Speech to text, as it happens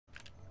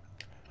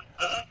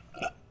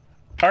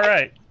All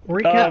right.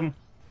 Recap.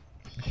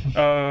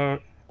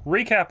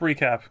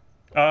 Recap.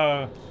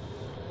 Uh,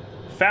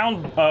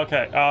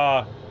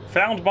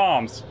 found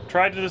bombs.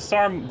 Tried to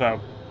disarm them.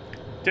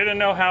 Didn't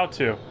know how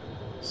to.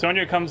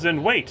 Sonya comes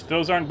in. Wait,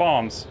 those aren't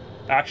bombs.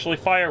 Actually,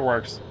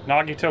 fireworks.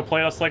 Nagito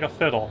played us like a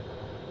fiddle.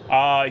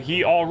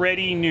 He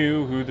already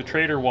knew who the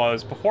traitor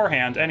was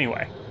beforehand,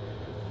 anyway.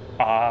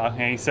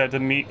 And he said to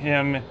meet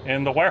him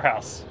in the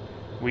warehouse.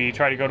 We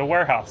try to go to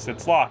warehouse.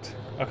 It's locked.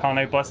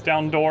 Akane busts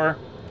down door.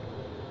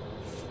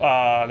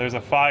 There's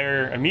a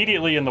fire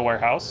immediately in the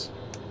warehouse.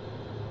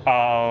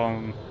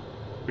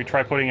 We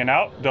try putting it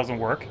out. Doesn't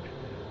work.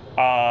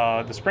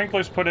 The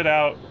sprinklers put it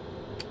out.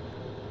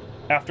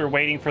 After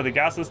waiting for the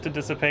gases to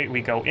dissipate,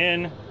 we go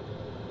in.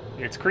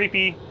 It's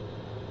creepy.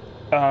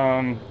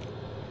 And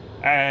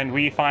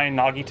we find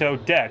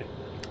Nagito dead.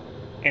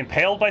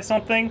 Impaled by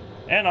something,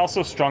 and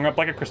also strung up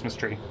like a Christmas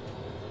tree.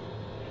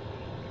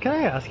 Can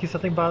I ask you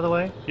something, by the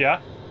way? Yeah?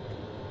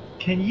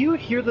 Can you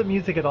hear the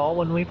music at all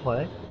when we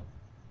play?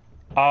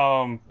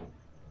 I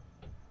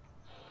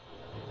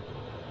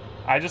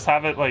just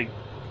have it, like,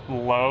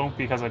 low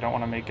because I don't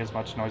want to make as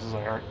much noise as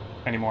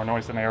any more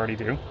noise than I already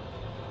do.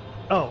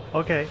 Oh,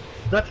 okay.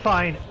 That's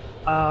fine.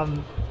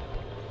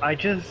 I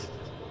just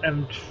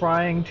am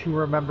trying to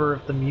remember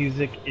if the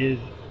music is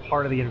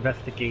part of the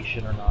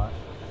investigation or not.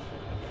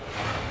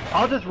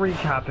 I'll just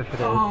recap if it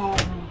is.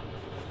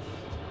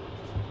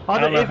 I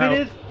don't know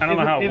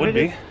how it would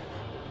be.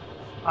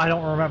 I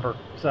don't remember.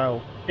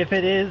 So, if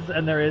it is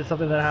and there is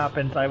something that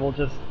happens, I'll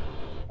just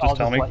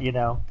tell me. let you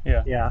know.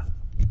 Yeah. Yeah.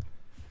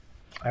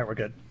 Alright, we're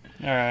good.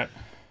 Alright.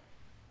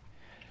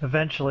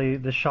 Eventually,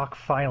 the shock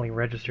finally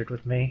registered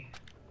with me.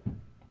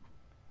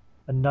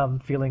 A numb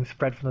feeling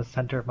spread from the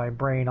center of my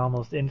brain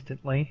almost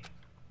instantly.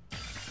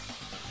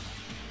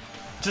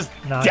 Just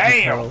Nagito.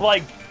 damn!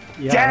 Like,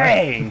 Yeah,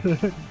 dang!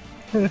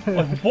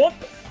 Like, what?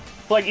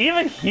 Like,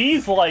 even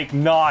he's, like,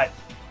 not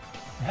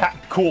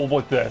cool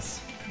with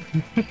this.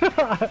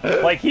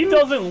 Like, he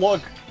doesn't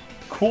look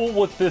cool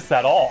with this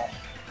at all.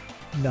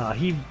 Nah,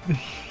 he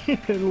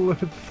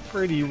looks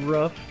pretty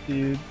rough,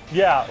 dude.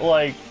 Yeah,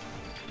 like...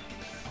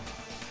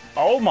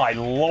 Oh my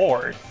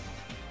lord.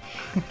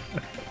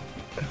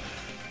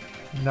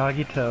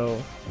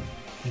 Nagito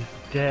is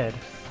dead.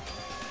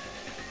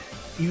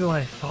 Even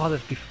when I saw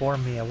this before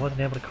me, I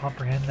wasn't able to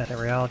comprehend that in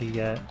reality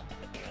yet.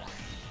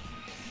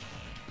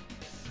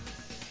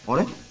 あ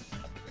れ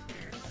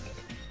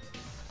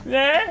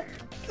Ne?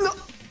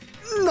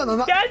 な、な、な、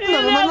な、Can you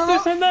な、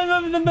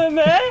な、な、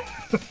な、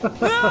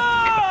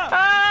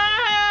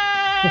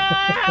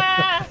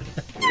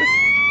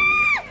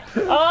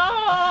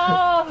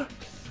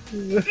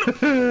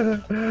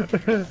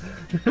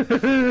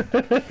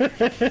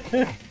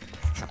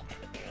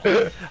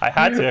 I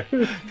had to.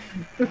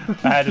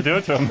 I had to do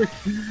it to him.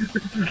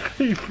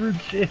 Paper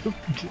jam.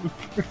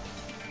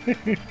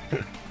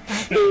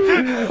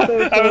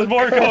 I was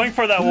more going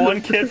for that one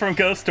kid from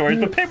Ghost Stories,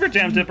 but Paper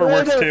Jam Dipper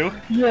works too.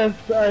 Yes,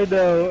 I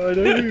know. I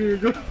know who you're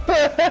going.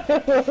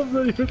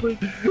 But he was like,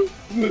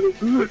 he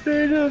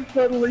just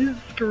suddenly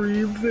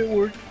screams. It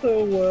works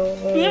so well.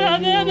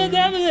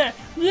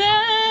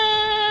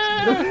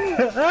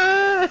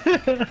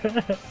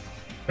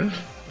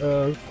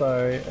 Oh,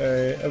 sorry.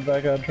 Alright, I'm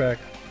back on track.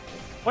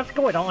 What's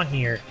going on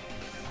here?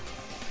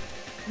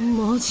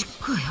 マジ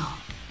かよ。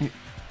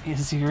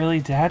 Is he really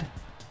dead?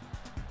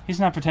 He's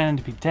not pretending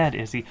to be dead,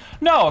 is he?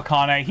 No,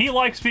 Akane, he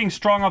likes being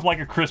strung up like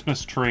a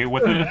Christmas tree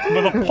with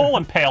a pole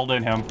impaled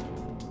in him.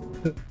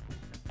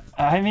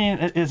 I mean,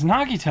 it's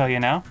Nagito, you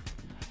know?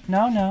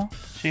 No,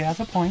 she has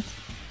a point.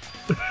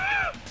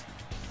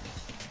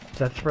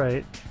 That's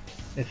right.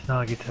 It's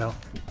Nagito.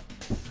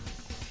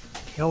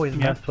 He always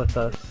messed with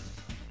us.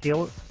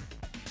 He'll...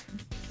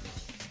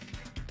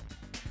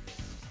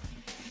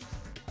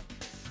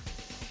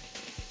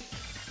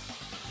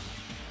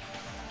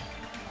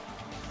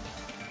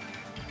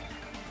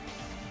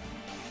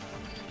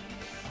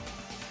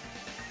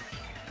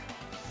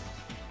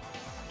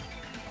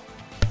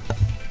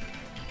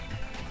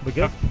 We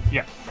good?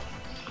 Yeah.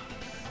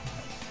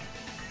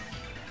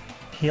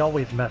 He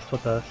always messed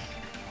with us.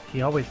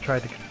 He always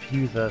tried to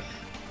confuse us.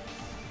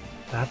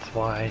 That's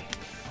why...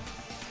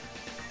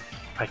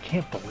 I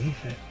can't believe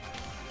it.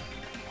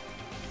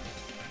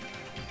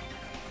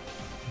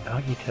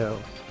 Nagito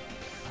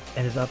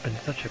ended up in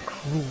such a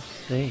cruel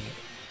state.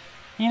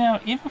 You know,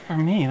 even for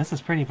me, this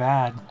is pretty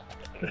bad.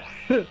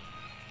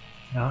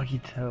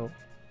 Nagito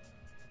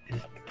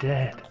is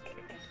dead.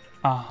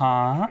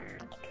 Uh-huh.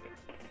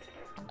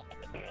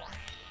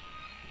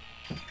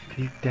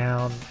 Deep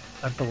down,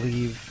 I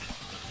believed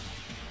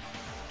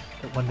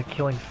that when the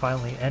killings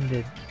finally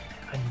ended,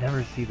 I'd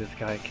never see this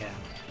guy again.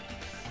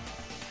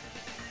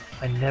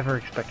 I never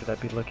expected I'd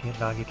be looking at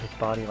Nagito's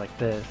body like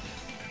this.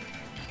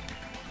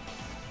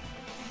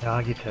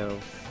 Nagito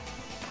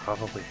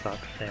probably thought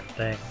the same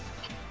thing.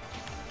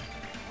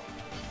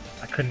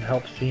 I couldn't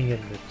help seeing it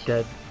in his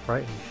dead,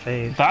 frightened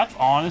face. That's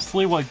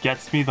honestly what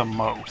gets me the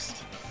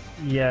most.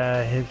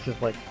 Yeah, his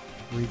just like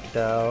freaked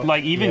out.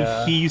 Like, even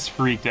Yeah. he's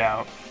freaked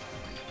out.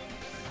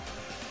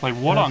 Like,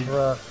 what That's on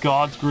rough.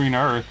 God's green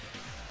earth?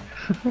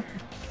 I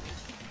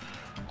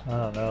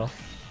don't know.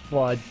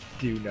 Well, I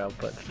do know,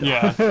 but still.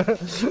 Yeah.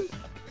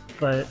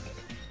 But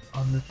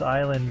on this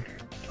island,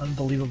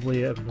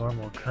 unbelievably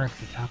abnormal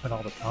occurrences happen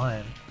all the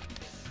time.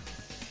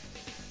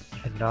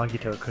 And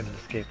Nagito couldn't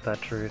escape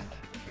that truth.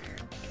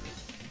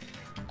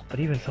 But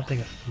even something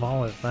as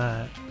small as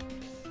that.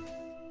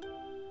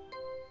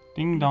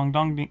 Ding dong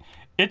dong ding.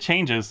 It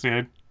changes,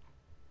 dude.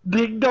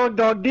 Ding dong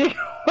dong ding!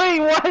 Wait,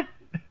 what?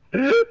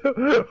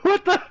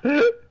 What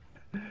the?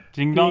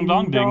 Ding dong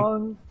dong ding.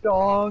 Dong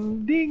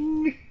dong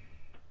ding!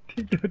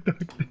 Ding dong dong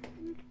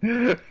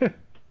ding.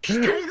 機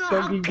体が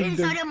発見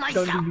されました。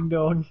 Dong ding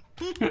dong.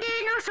 一定の捜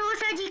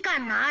査時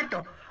間の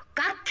後、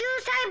学級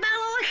裁判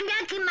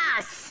を開き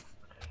ます。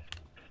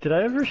 Did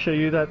I ever show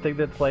you that thing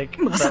that's like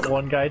that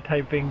one guy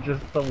typing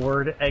just the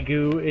word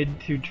egu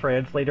into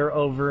translator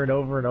over and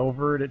over and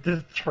over and it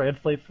just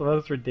translates the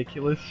most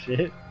ridiculous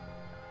shit?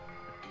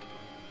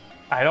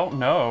 I don't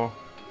know.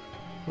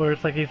 Where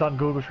it's like he's on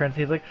Google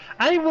Translate, he's like,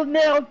 I will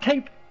now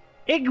type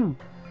egu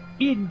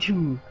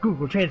into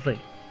Google Translate.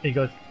 And he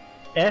goes,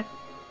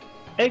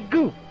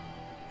 egu.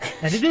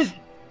 And it is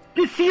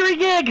the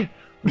searing egg!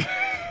 I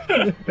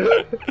don't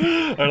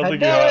And think you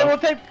now I have. will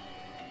type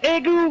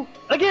egu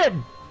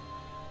again!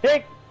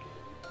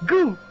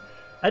 Egu!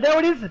 And now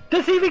it is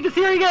deceiving the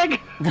searing egg!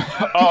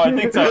 Oh, I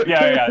think so.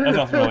 Yeah, that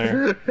sounds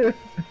familiar.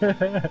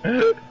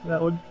 That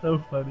one's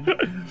so funny.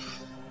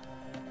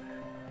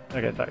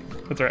 Okay, sorry.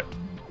 That's right.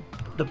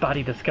 The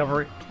body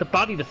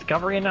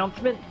discovery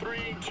announcement?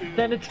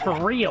 Then it's for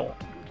real.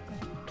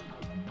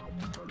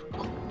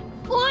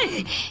 お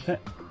い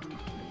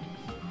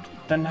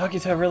Then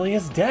Nagito really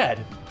is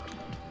dead.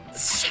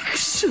 畜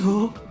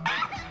生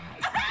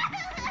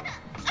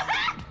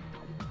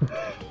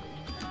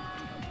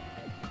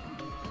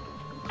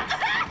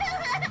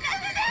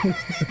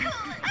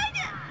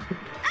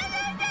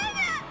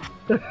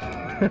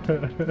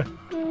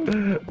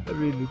I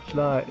mean,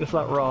 it's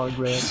not wrong,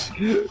 man.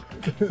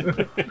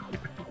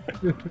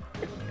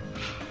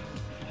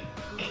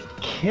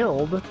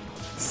 Killed?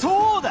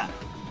 そうだ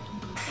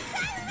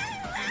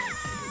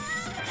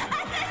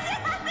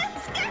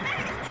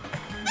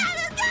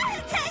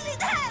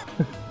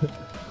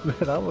Man,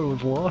 that one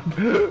was long.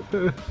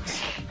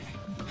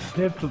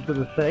 He had something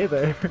to say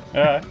there.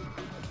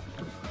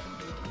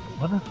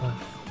 One of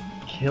us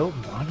killed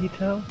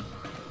Nagito?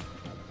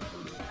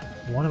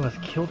 One of us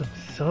killed him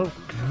so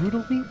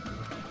brutally?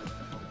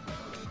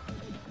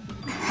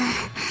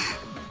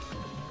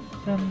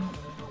 Then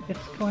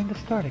it's going to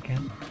start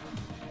again.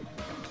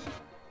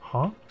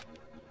 Huh?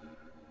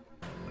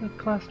 The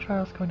class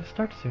trial's going to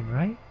start soon,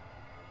 right?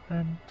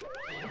 Then...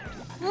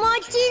 も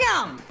ち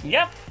ろん。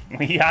 Yep,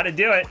 we gotta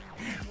do it.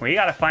 We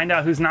gotta find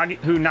out who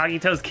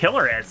Nagito's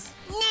killer is.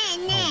 ね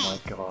えね Oh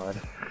my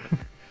god.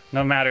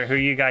 No matter who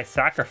you guys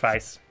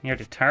sacrifice, you're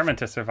determined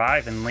to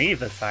survive and leave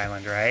this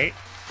island, right? え。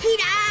キ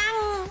ラ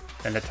ー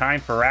ン。 And the time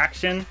for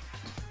action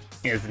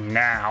is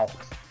now.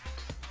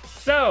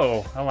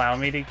 So, allow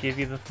me to give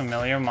you the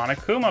familiar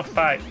Monokuma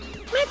fight.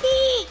 待て。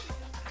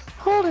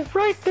 Hold it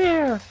right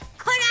there!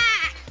 こ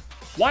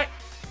ら。 What?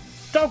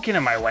 Don't get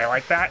in my way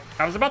like that.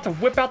 I was about to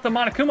whip out the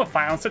Monokuma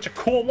file in such a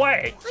cool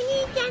way. お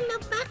兄ちゃんの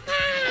バカ。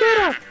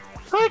 Get up!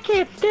 I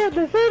can't stand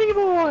this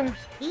anymore!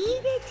 いい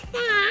ですか。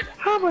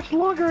 How much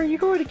longer are you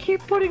going to keep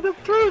putting them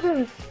through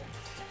this?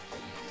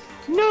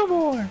 No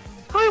more!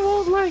 I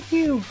won't let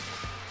you!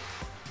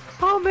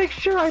 I'll make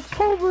sure I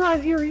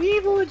pulverize your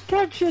evil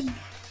intentions!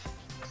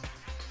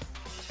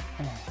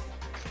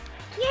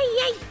 いやい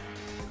やい。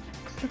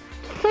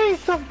 Say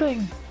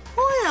something! お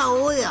や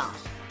お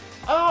や。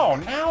 Oh,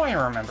 now I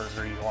remember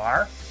who you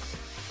are.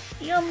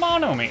 You're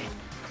Monomi.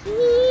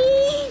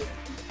 え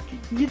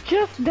You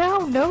just now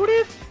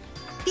noticed?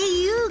 って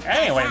いうかさ。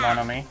 Anyway,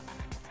 Monomi,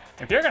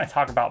 if you're gonna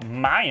talk about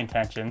my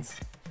intentions,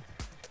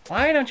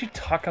 why don't you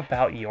talk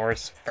about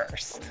yours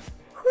first?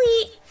 ふ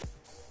い。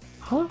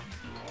 Huh?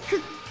 く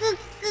く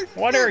く。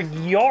 What are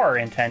your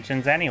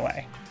intentions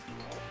anyway?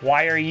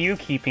 Why are you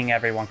keeping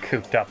everyone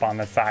cooped up on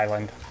this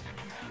island?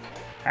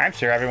 I'm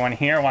sure everyone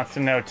here wants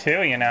to know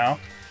too, you know.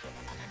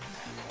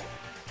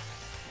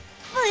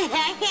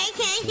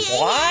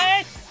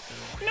 What?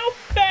 No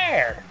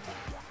fair!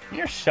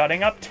 You're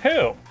shutting up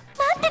too.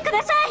 待ってく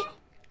ださ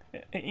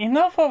い。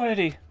 Enough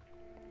already.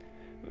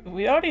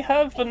 We already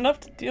have enough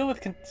to deal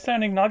with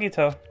concerning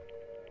Nagito.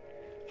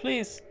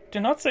 Please, do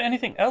not say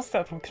anything else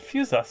that will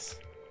confuse us.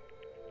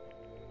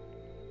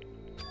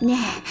 ね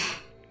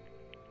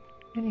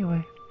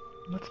Anyway,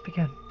 let's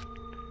begin. え。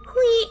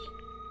ふい。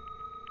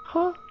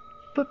 Huh?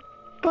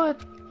 But...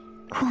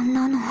 こん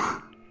なの。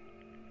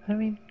 I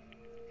mean,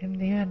 in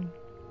the end,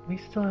 we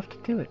still have to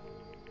do it,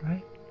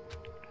 right?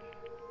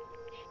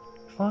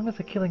 As long as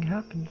the killing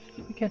happens,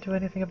 we can't do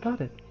anything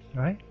about it,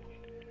 right?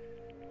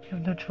 We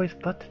have no choice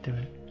but to do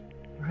it,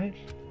 right?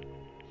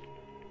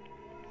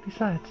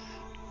 Besides,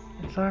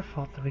 it's our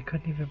fault that we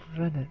couldn't even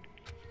prevent it.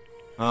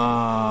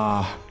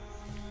 あ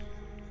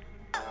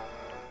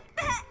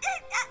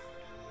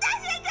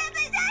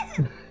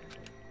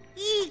い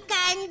い感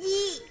じ。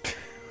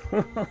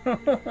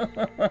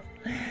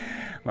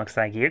Looks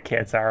like you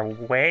kids are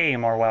way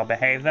more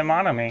well-behaved than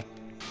Monami.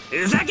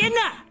 ふざけん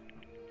な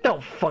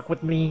Don't fuck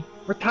with me.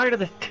 We're tired of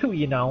this too,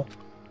 you know.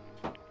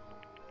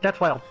 That's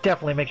why I'll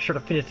definitely make sure to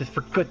finish this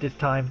for good this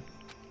time.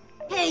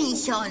 テン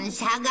ション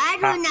下が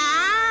るな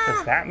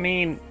Does that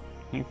mean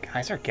you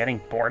guys are getting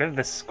bored of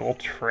this school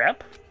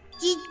trip?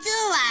 実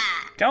は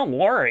Don't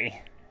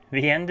worry.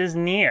 The end is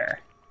near.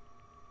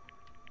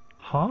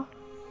 Huh?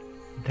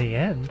 The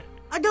end?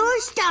 ど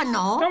うした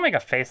の Don't make a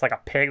face like a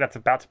pig that's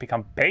about to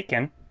become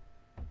bacon.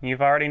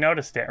 You've already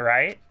noticed it,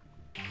 right?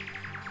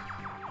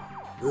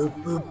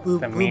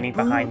 The meaning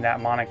behind that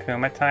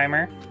Monokuma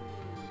timer?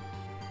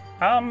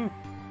 I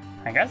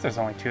guess there's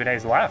only 2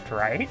 days left,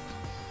 right?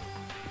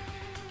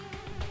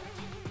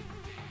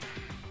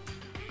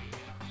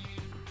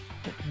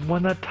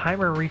 When the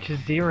timer reaches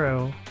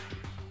 0,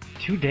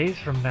 2 days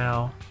from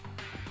now,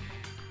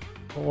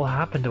 what will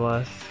happen to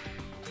us?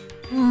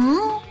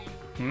 Hmm?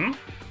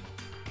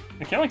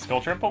 The killing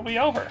school trip will be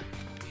over.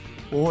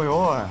 おい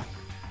おい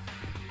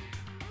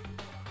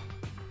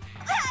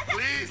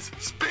Please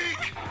speak!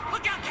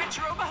 Look out,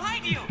 Kenshiro,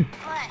 behind you!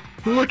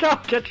 Look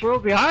out, Ketro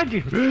behind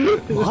you!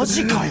 マ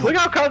ジかよ Look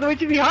out,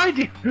 Kazuichi behind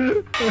you!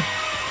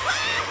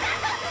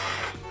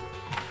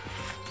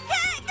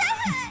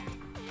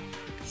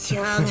 し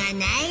ょうがな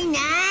いな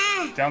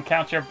Don't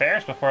count your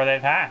bears before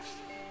they've hatched.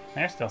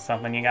 There's still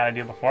something you gotta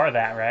do before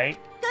that, right?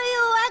 とい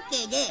うわ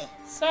けで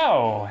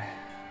So,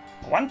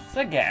 once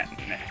again.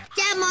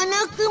 じゃあモ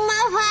ノクマ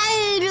フ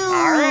ァイル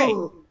Alright,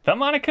 the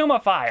Monokuma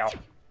file.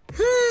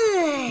 ふ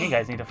You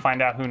guys need to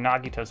find out who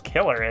Nagito's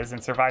killer is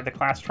and survive the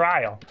class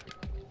trial.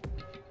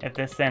 If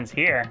this ends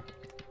here,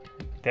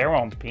 there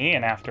won't be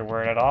an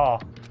afterword at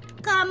all.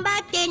 頑張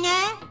ってね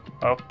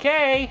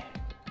Okay,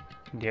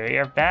 do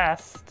your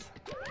best.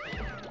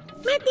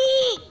 マピ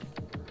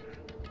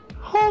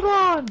Hold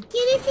on! ー許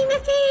しま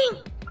せ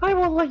ん I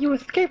won't let you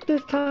escape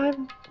this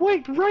time!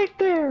 Wait right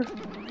there!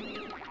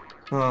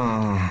 う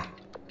ん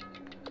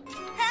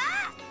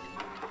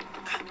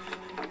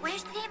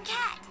Where's the damn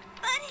cat?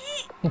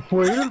 Buddy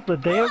Where's the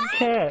damn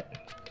cat?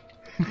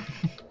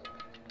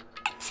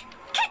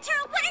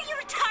 Ketchup, what are you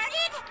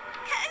retarded?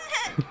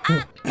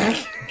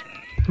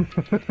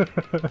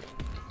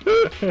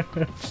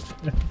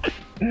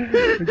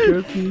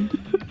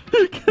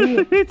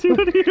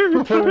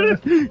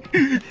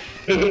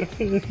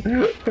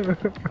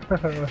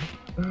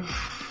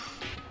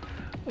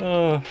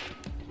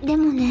で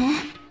もね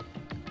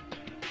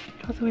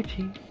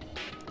Kazuichi,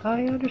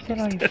 I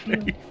understand how you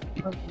feel,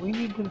 but we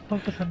need to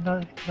focus on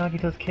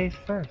Nagito's case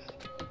first.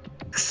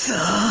 くそー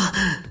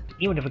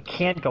Even if we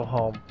can't go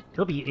home,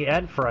 it'll be the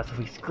end for us if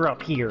we screw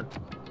up here.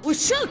 おっ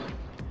しゃ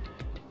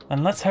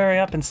And let's hurry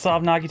up and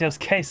solve Nagito's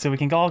case so we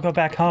can all go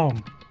back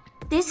home.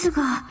 です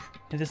が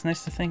It is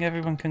nice to think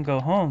everyone can go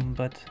home,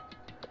 but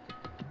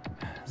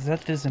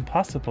that is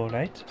impossible,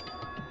 right?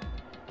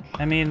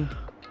 I mean,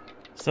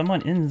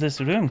 someone in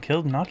this room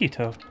killed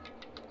Nagito.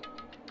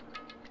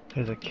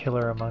 There's a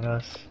killer among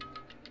us.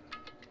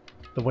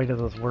 The weight of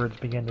those words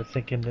began to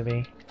sink into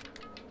me.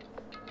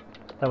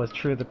 That was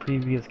true of the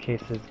previous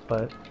cases,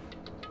 but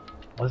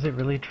was it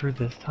really true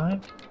this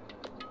time?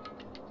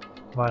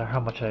 No matter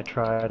how much I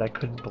tried, I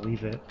couldn't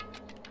believe it.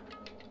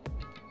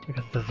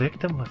 Because the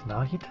victim was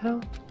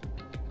Nagito?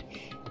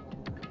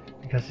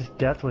 Because his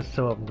death was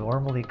so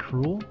abnormally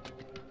cruel?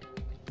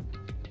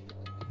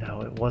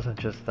 No, it wasn't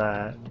just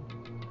that.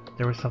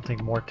 There was something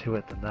more to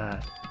it than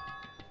that.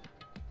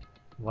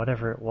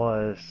 Whatever it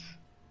was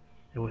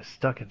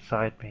stuck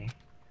inside me.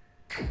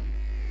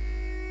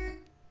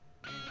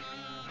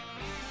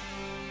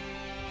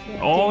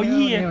 Oh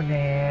yeah!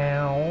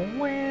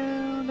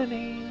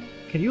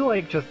 Can you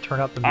like just turn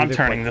up the I'm music?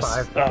 turning like,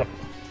 this 5 up.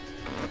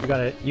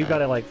 seconds? You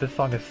gotta like, this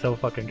song is so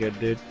fucking good,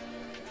 dude.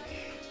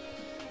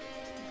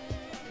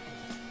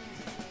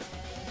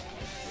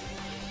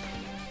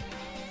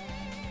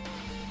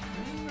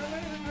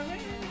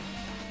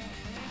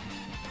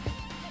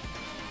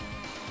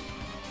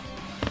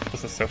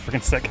 This is so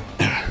freaking sick.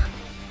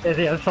 Yeah,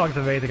 this song's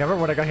amazing. I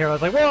remember when I got here, I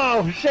was like,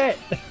 whoa, shit!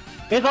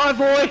 It's on,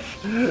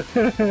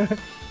 boys!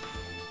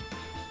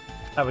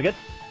 Are we good?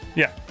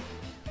 Yeah.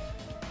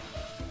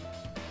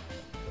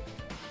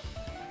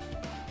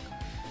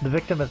 The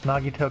victim is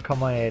Nagito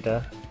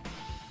Komaeda.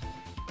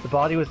 The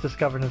body was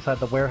discovered inside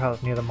the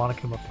warehouse near the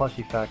Monokuma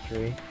plushie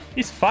factory.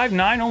 He's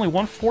 5'9", only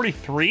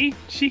 143?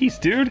 Jeez,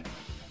 dude.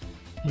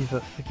 He's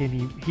a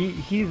skinny...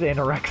 He's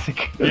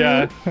anorexic.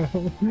 Yeah.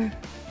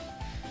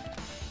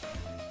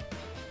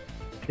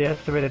 The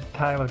estimated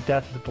time of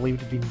death is believed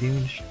to be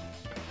noon.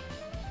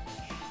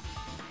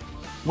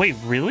 Wait,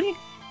 really?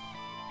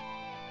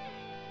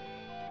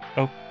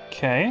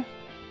 Okay.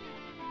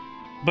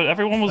 But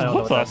everyone was I don't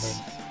know with what us.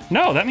 that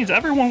No, that means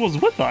everyone was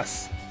with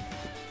us.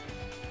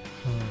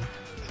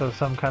 So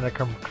some kind of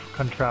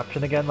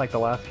contraption again, like the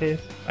last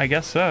case? I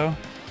guess so.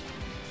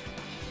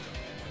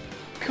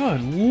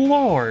 Good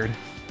lord.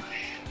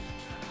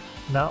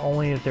 Not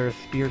only is there a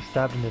spear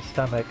stabbed in his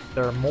stomach,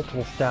 there are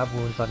multiple stab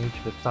wounds on each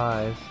of his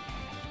thighs.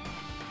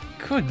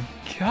 Good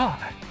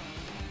god.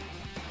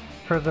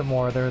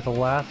 Furthermore, there is a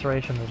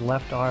laceration in his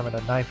left arm and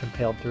a knife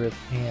impaled through his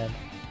hand.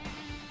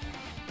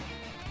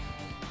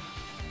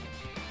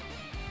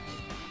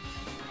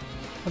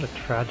 What a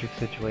tragic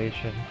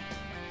situation.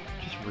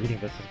 Just reading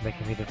this is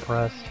making me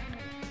depressed.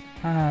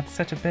 Ah, it's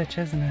such a bitch,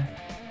 isn't it?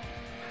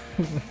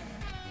 Is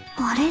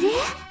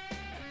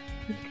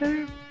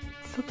there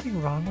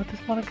something wrong with this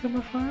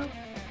Monokuma file?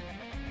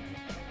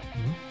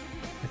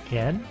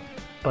 Again?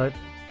 But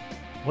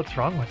what's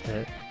wrong with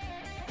it?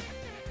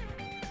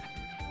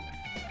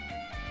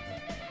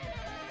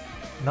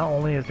 Not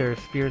only is there a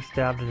spear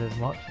stabbed in his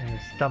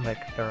stomach,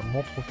 there are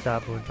multiple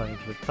stab wounds on each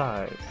of his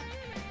thighs.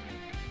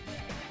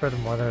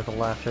 Furthermore, there is a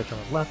laceration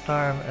on his left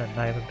arm and a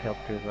knife impaled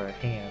through his right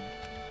hand.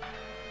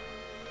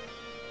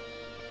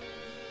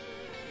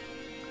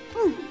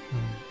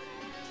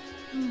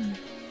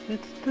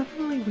 It's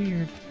definitely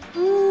weird.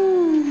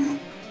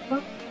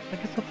 Well, I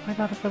guess I'll find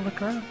out if I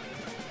look around.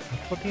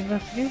 That's what the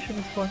investigation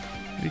is for.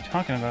 What are you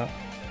talking about?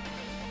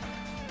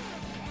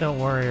 Don't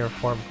worry or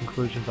form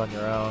conclusions on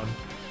your own.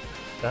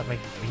 That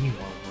makes me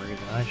more worried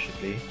than I should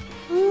be.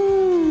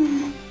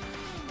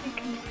 We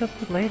can discuss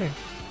it later.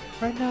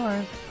 Right now,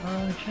 our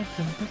only chance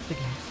to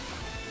investigate.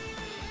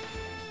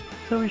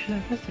 So we should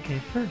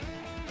investigate first.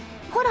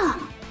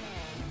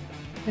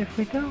 If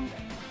we don't,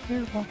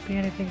 there won't be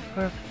anything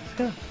for us to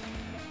discuss.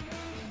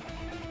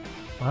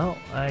 Well,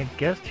 I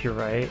guessed you're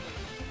right.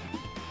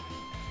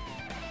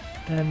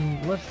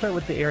 Then let's start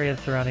with the area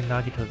surrounding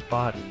Nagito's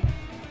body.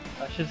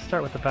 I should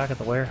start with the back of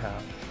the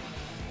warehouse.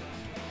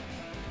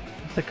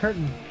 Since the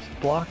curtains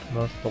blocked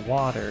most of the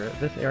water,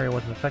 this area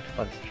wasn't affected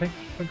by the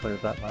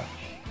sprinklers that much.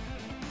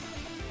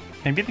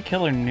 Maybe the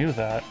killer knew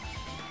that.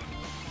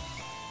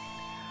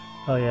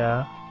 Oh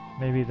yeah,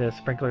 maybe the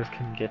sprinklers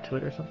couldn't get to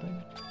it or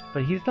something.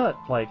 But he's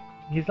not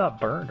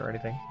burned or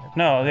anything.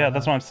 No, yeah,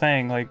 that's what I'm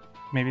saying. Like,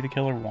 maybe the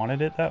killer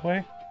wanted it that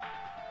way?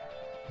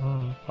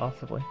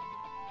 Possibly.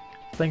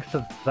 Thanks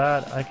to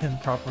that, I can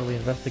properly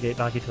investigate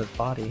Nagito's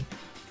body.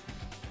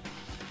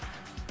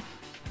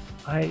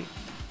 I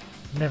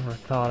never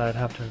thought I'd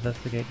have to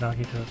investigate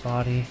Nagito's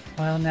body.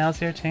 Well, now's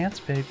your chance,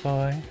 big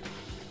boy.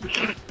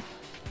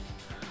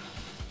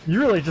 You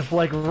really just,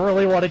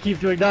 really want to keep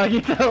doing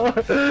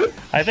Nagito!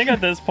 I think at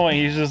this point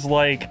he's just,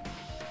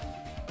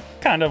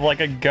 kind of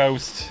like a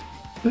ghost.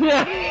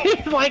 Yeah,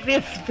 he's like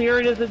the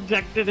spirit is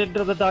injected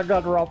into the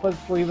Danganronpa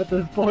sleeve at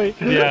this point.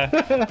 Yeah.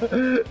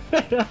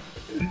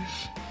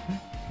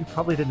 You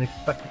probably didn't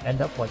expect to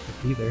end up like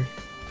this either.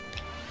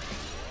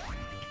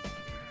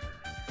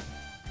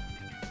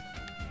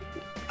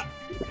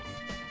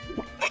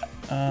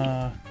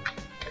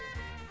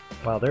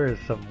 Wow, there is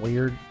some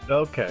weird...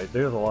 Okay,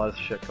 there's a lot of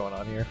shit going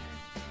on here.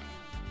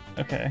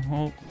 Okay,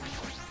 well...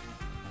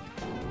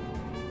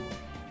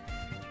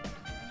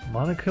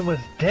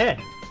 Monokuma's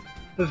dead!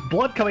 There's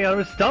blood coming out of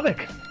his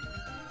stomach!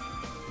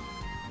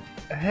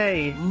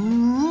 Hey...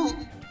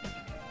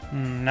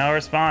 no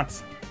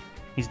response.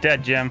 He's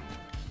dead, Jim.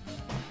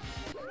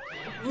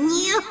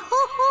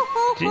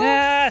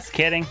 Just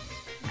kidding.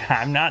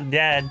 I'm not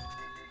dead.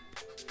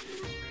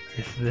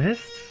 Is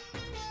this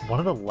one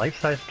of the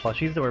life-size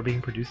plushies that were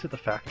being produced at the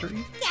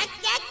factory?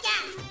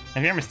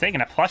 If you're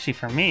mistaking a plushie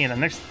for me, then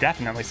there's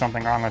definitely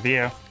something wrong with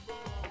you.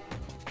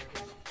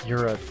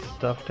 You're a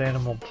stuffed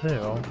animal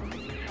too.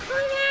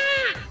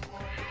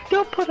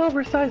 Don't put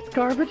oversized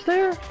garbage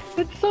there!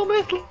 It's so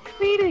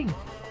misleading!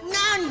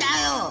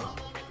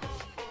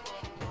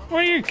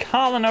 What are you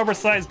calling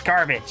oversized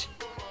garbage?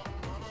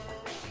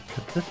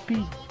 Could this be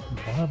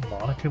one of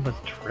Monokuma's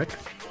tricks?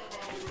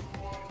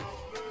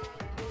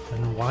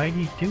 And why'd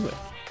he do it?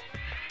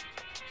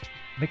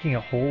 Making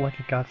a hole like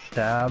it got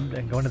stabbed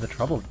and going to the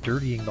trouble of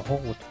dirtying the hole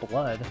with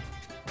blood.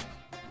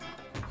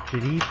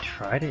 Did he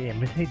try to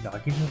imitate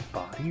Nagito's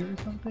body or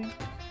something?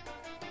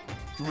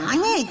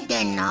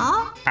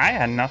 I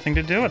had nothing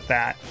to do with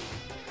that.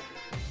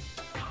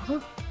 Huh?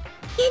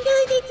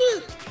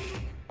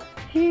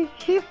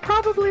 He's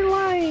probably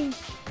lying.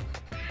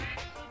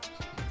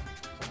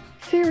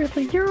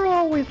 Seriously, you're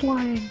always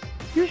lying.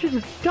 You should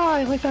just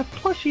die like that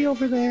plushie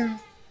over there.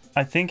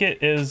 I think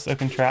it is a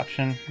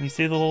contraption. You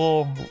see the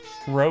little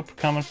rope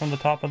coming from the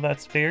top of that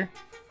spear?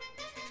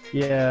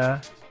 Yeah.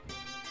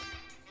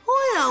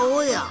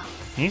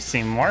 You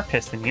seem more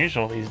pissed than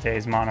usual these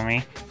days,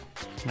 Monomi.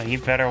 But you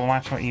better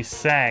watch what you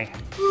say.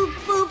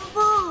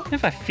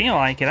 If I feel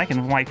like it, I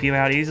can wipe you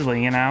out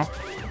easily, you know?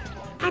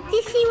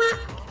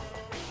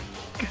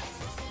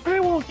 I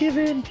won't give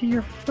in to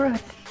your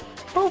threats.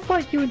 I'll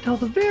fight you until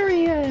the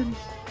very end.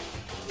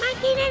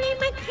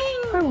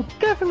 I will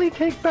definitely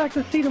take back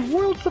the seat of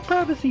world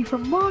supremacy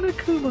from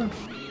Monokuma.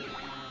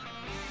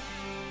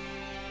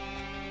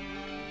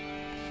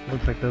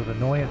 Looks like those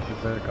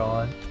annoyances are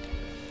gone.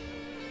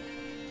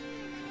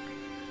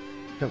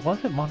 If it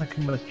wasn't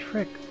Monokuma's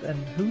trick, then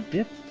who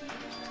did it?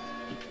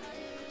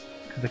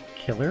 Could the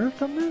killer have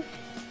done this?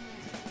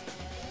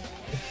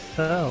 If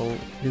so,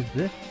 is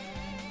this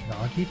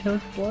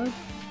Nagito's blood?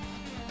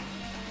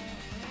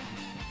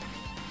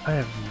 I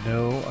have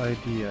no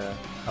idea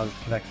how this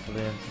connects to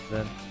the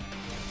incident.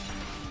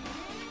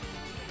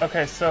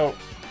 Okay, so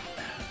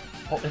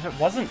Well, if it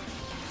wasn't...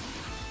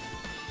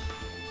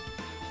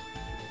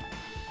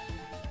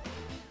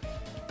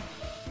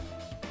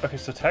 Okay,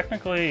 so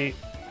technically...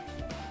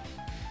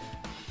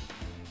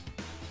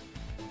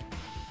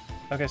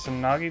 Okay, so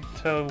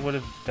Nagito would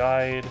have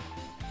died...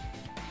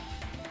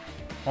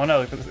 Oh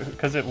no,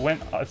 because it went...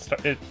 God,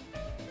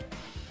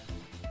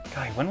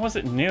 when was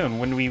it noon?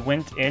 When we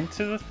went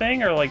into the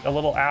thing, or like a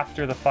little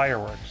after the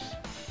fireworks?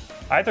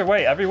 Either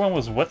way, everyone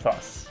was with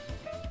us.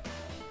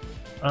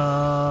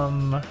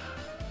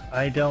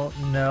 I don't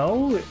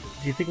know.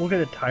 Do you think we'll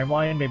get a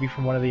timeline maybe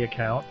from one of the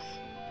accounts?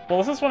 Well,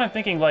 this is what I'm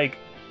thinking, like...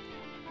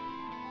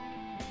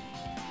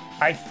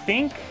 I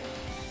think...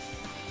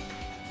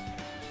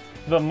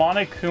 the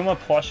Monokuma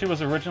plushie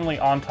was originally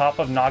on top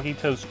of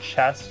Nagito's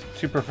chest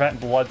to prevent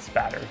blood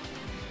spatter.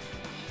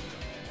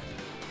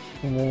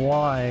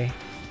 Why?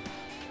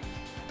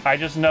 I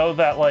just know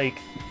that, like...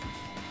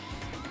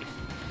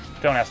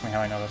 Don't ask me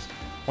how I know this.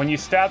 When you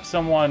stab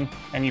someone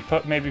and you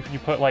put, maybe you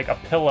put like a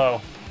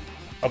pillow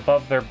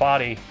above their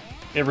body,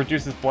 it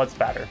reduces blood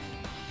spatter.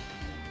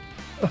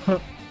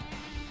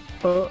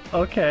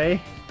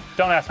 Okay.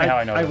 Don't ask me how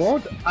I know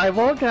this. I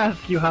won't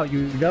ask you how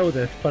you know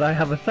this, but I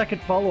have a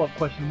second follow-up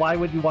question. Why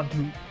would you want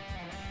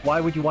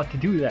to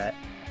do that?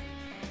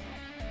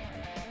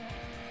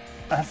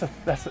 That's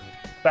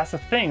the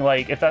thing.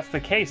 Like, if that's the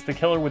case, the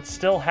killer would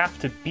still have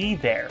to be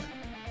there.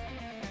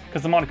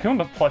 Because the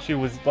Monokuma plushie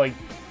was, like,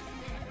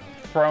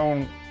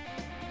 thrown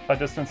a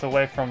distance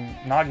away from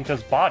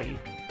Nagito's body.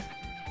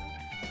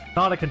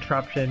 Not a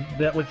contraption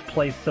that was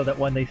placed so that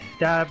when they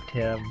stabbed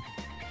him,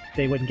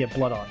 they wouldn't get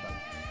blood on them.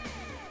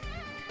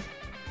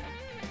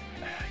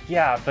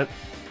 Yeah, but...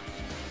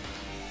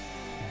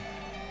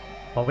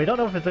 Well, we don't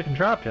know if it's a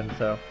contraption,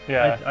 so...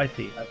 Yeah. I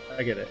see.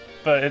 I get it.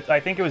 But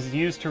I think it was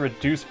used to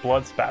reduce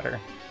blood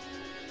spatter.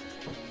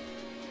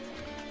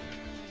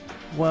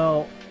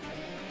 Well...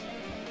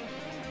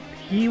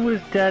 He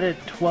was dead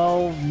at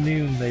 12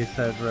 noon, they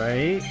said,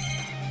 right?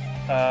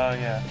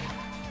 Yeah.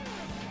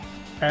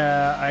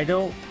 I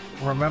don't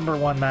remember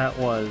when that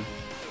was.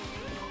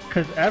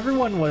 Because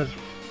everyone was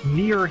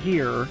near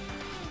here.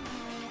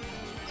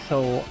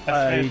 So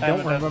I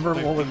don't remember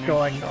what was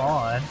going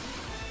on.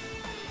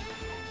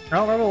 I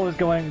don't remember what was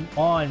going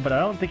on, but I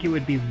don't think it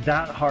would be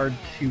that hard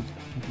to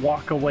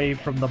walk away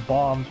from the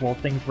bombs while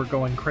things were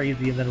going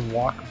crazy and then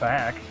walk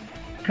back.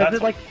 Because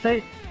it, like,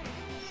 say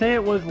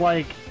it was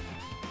like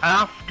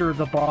after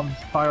the bombs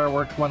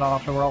fireworks went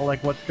off and we're all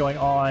like, what's going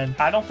on?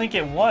 I don't think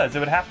it was. It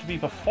would have to be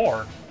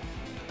before.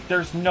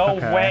 There's no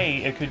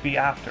way it could be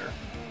after.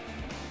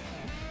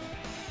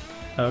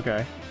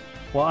 Okay.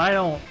 Well, I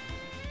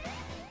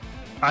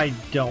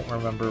don't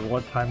remember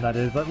what time that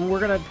is.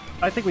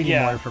 I think we need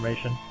more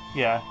information.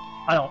 Yeah.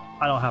 I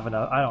don't have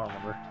enough. I don't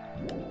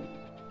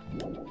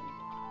remember.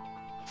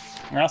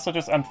 And also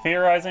I'm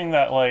theorizing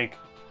that, like...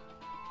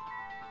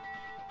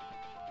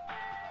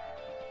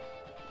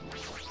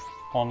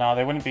 Well, no,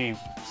 they wouldn't be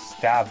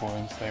stab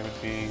wounds. They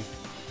would be...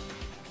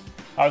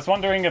 I was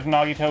wondering if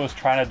Nagito was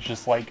trying to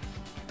just, like...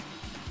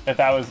 If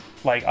that was,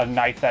 like, a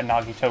knife that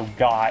Nagito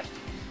got,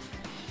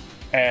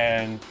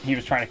 and he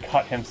was trying to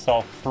cut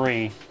himself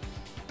free,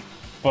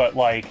 but,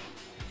 like,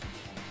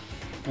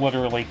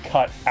 literally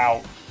cut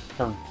out,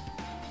 or,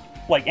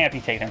 like,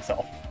 amputate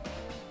himself.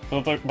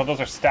 But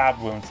those are stab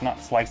wounds,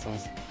 not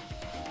slices.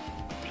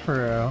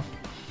 True.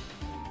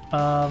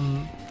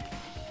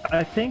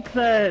 I think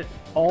that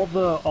all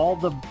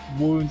the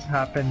wounds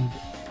happened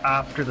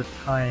after the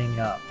tying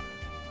up,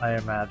 I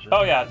imagine.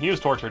 Oh yeah, he was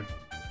tortured.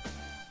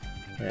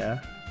 Yeah.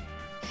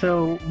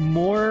 So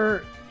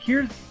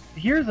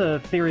here's a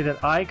theory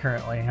that I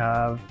currently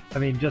have. I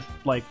mean, just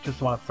want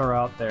to throw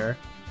out there.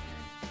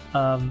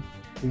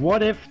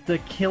 What if the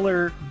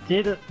killer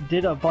did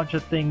a bunch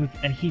of things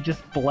and he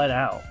just bled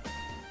out?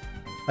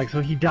 Like,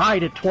 so he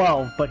died at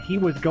 12, but he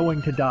was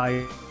going to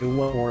die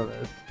before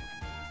this.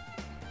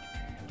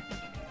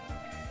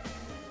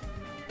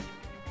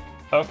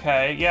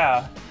 Okay,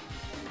 yeah.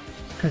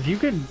 Because you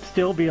could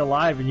still be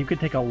alive and you could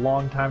take a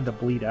long time to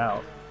bleed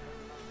out.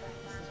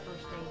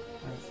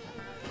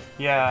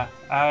 Yeah,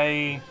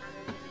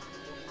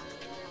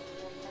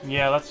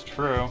 yeah, that's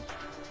true.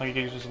 Like,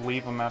 you could just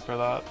leave him after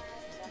that.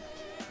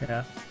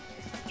 Yeah.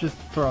 Just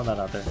throwing that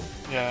out there.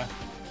 Yeah.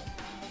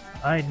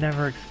 I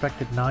never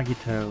expected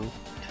Nagito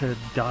to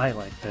die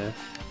like this.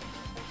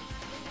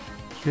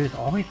 He was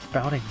always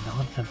spouting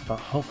nonsense about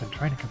hope and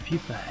trying to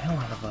confuse the hell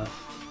out of us.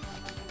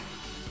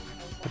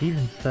 But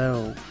even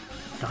so,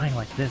 dying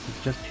like this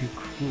is just too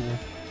cruel.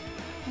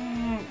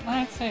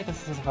 I'd say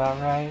this is about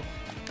right.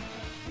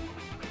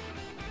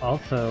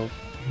 Also,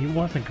 he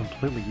wasn't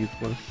completely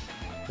useless.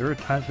 There were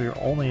times we were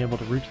only able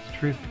to reach the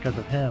truth because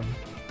of him.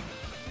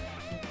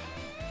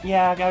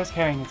 Yeah, I was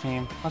carrying the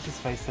team. Let's just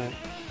face it.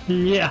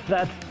 Yeah,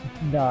 that's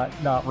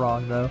not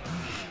wrong though.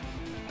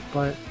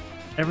 But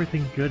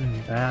everything good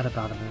and bad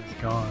about him is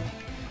gone.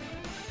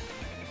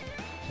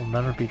 We'll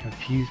never be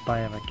confused by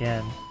him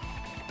again.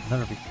 We'll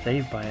never be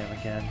saved by him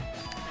again.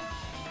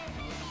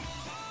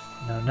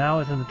 Now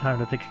isn't the time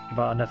to think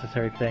about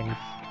unnecessary things.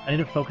 I need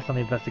to focus on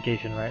the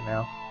investigation right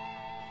now.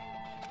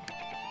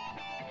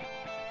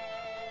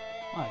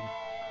 Fine.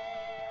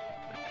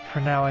 For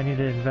now, I need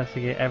to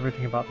investigate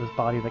everything about this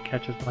body that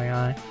catches my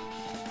eye.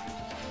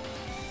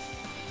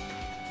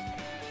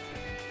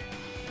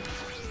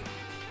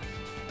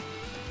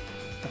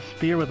 A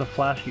spear with a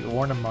flashy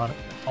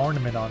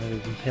ornament on it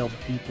is impaled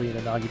deeply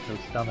into Nagito's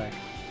stomach.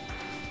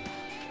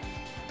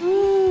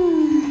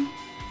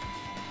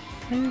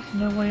 There's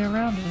no way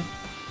around it.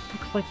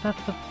 Looks like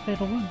that's the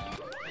fatal wound.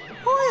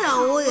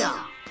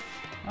 Oya.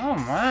 Oh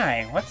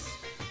my, what's...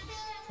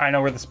 I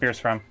know where the spear's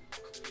from.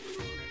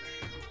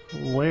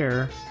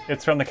 Where?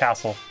 It's from the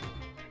castle.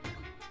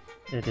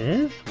 It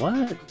is?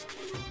 What?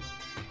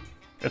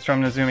 It's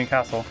from Nezumi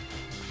Castle.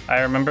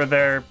 I remember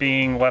there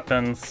being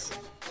weapons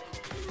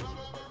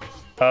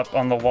up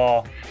on the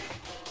wall,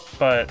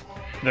 but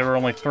there were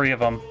only 3 of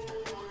them.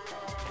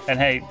 And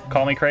hey,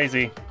 call me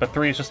crazy, but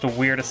 3 is just a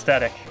weird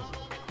aesthetic.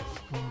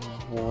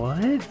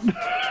 What?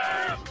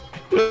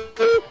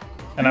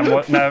 And I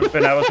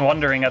was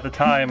wondering at the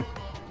time,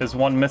 is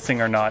one missing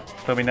or not?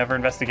 But we never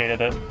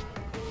investigated it.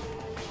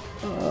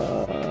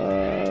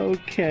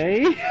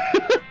 Okay.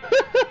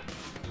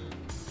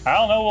 I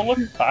don't know. We'll look.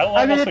 I don't know.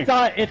 I mean, We'll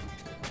see.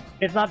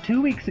 it's not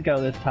 2 weeks ago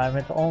this time.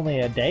 It's only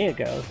a day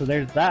ago. So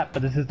there's that.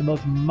 But this is the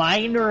most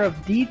minor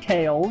of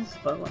details.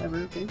 But whatever.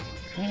 Okay.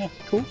 Yeah.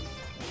 Cool.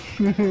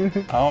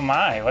 Oh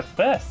my! What's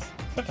this?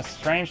 Such a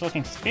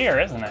strange-looking spear,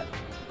 isn't it?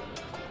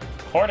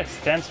 The cord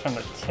extends from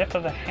the tip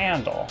of the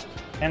handle,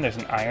 and there's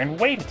an iron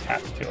weight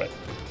attached to it.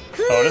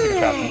 Oh, it is a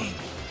contraption.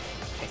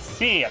 I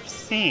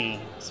see.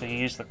 So you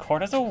use the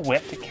cord as a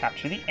whip to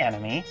capture the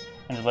enemy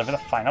and deliver the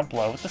final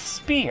blow with the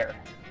spear.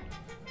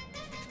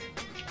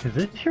 Is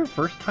this your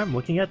first time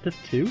looking at this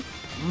too?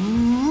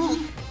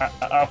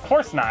 Of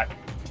course not.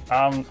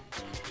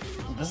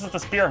 This is the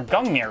spear of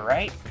Gungnir,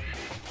 right?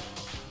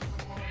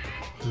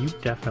 You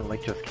definitely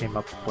just came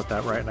up with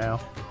that right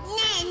now.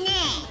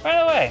 By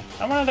the way,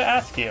 I wanted to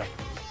ask you,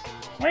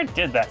 where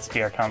did that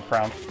spear come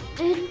from?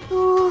 I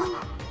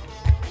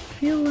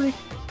feel like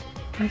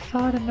I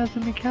saw it in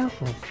Nezumi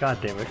Castle.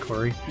 God damn it,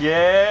 Corey.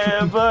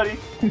 Yeah, buddy.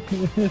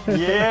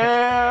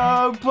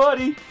 Yeah,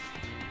 buddy.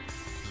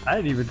 I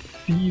didn't even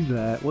see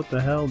that. What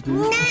the hell,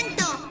 dude?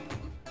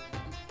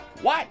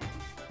 What?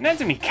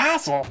 Nezumi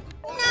Castle?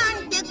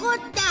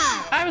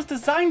 I was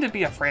designed to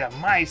be afraid of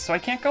mice, so I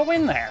can't go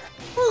in there.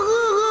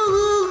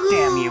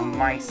 Damn you,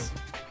 mice.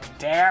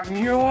 Damn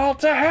you all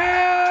to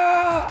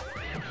hell!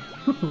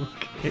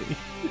 Okay.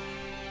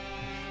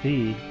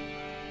 See,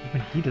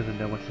 even he doesn't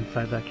know what's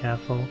inside that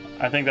castle.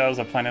 I think that was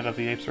a Planet of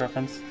the Apes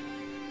reference.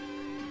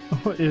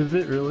 Oh, is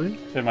it really?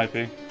 It might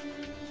be.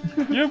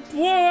 You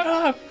blew it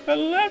up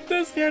and left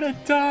us here to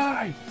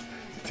die!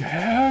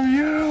 Damn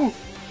you!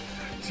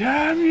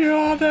 Damn you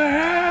all to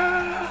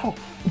hell!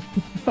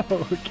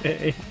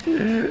 Okay.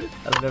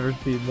 I've never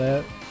seen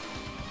that.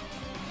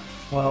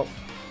 Well,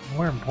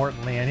 more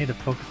importantly, I need to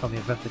focus on the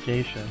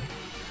investigation.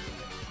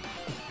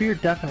 The spear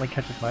definitely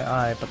catches my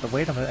eye, but the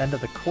weight on the end of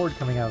the cord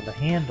coming out of the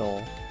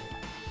handle...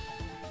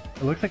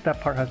 It looks like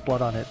that part has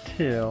blood on it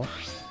too.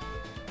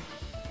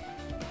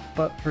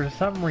 But for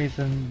some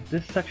reason,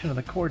 this section of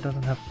the cord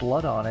doesn't have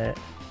blood on it.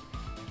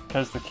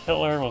 Because the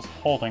killer was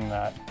holding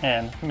that,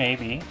 and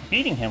maybe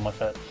beating him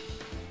with it.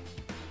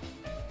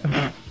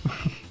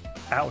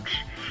 Ouch.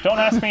 Don't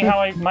ask me how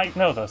I might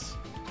know this.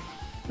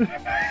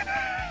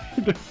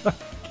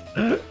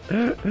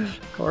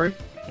 Corey?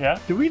 Yeah?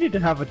 Do we need to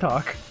have a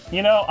talk?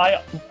 You know,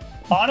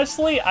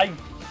 honestly, I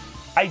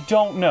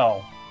don't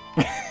know.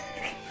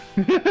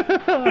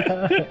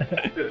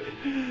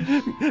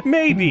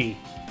 Maybe.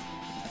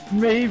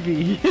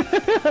 Maybe.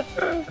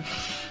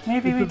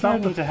 Maybe we do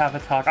need to have a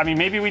talk. I mean,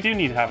 maybe we do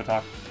need to have a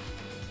talk.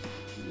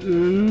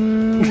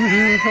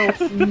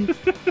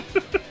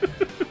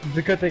 It's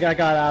a good thing I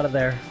got out of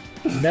there.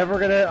 I'm never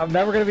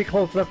gonna be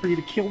close enough for you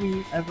to kill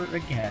me ever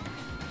again.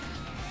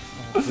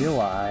 Or will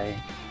I?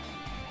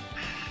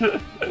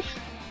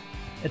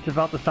 It's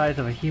about the size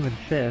of a human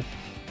fist.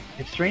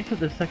 It's strange that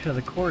this section of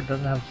the cord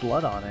doesn't have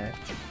blood on it.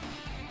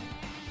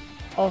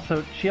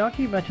 Also,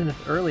 Chiaki mentioned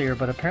this earlier,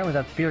 but apparently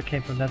that spear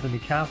came from Nezumi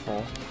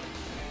Castle.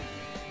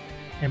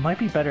 It might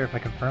be better if I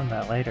confirm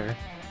that later.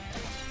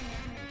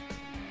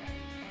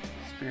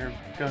 Spear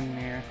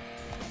Gungnir.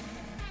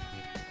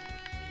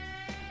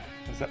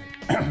 Is that...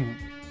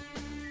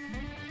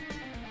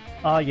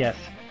 Yes.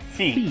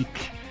 Feet.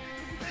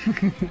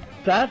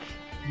 That's...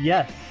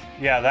 yes.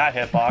 Yeah, that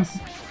hitbox.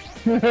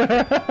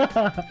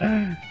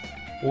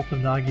 Both of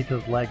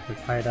Nagito's legs are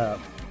tied up.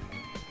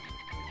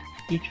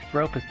 Each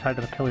rope is tied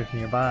to the pillars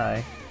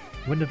nearby.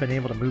 Wouldn't have been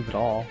able to move at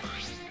all.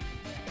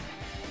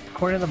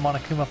 According to the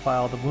Monokuma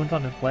file, the wounds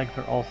on his legs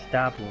are all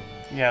stab wounds.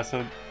 Yeah,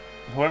 so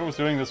whoever was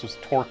doing this was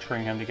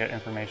torturing him to get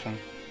information.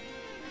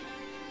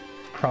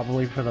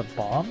 Probably for the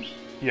bombs?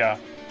 Yeah.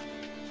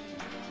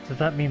 Does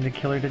that mean the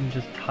killer didn't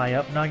just tie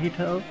up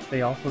Nagito?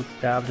 They also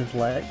stabbed his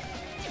leg?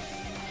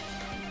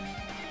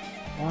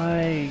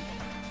 Why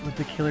would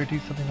the killer do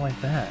something like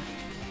that?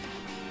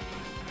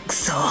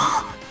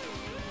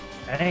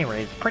 At any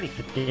rate, it's pretty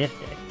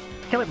sadistic.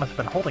 The killer must have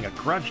been holding a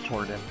grudge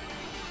toward him.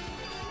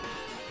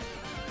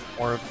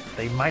 Or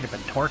they might have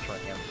been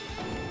torturing him.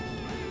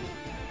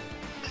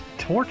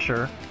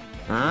 Torture?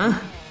 Huh?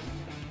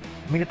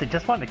 I mean, if they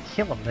just wanted to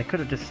kill him, they could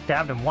have just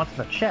stabbed him once in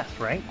the chest,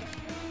 right?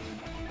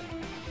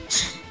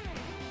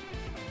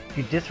 If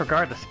you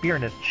disregard the spear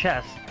in his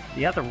chest,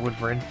 the other wounds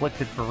were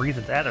inflicted for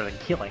reasons other than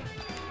killing.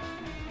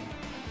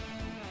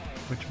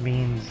 Which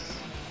means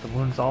the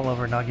wounds all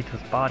over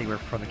Nagito's body were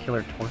from the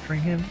killer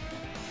torturing him?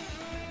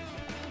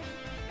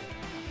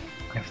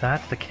 If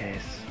that's the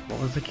case, what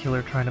was the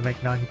killer trying to make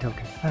Nagito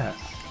confess?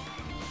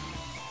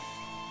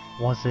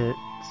 Was it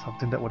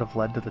something that would have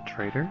led to the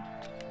traitor?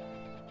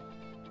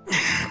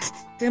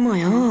 でも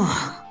よ。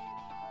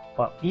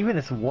 Well, even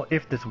if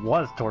this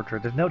was torture,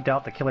 there's no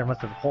doubt the killer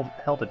must have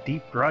held a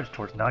deep grudge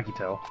towards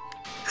Nagito.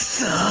 く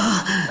そ。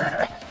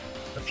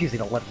 Refusing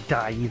to let him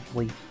die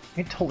easily.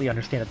 I can totally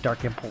understand a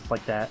dark impulse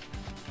like that.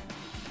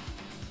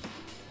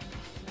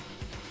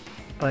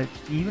 But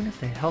even if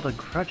they held a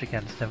grudge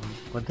against him,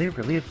 would they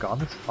really have gone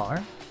this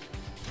far?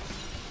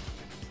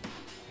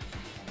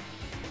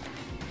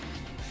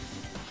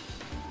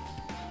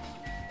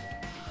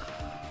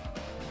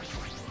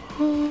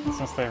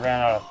 Since they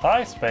ran out of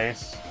thigh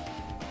space,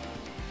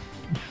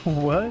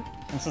 What?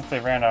 and since they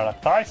ran out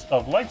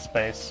of leg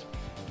space,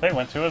 they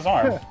went to his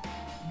arm.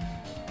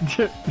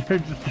 They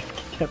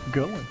just kept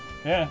going.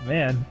 Yeah.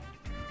 Man,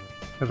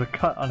 there's a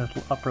cut on his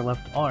upper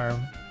left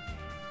arm.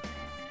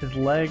 His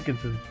leg and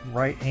his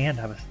right hand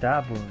have a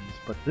stab wounds,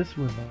 but this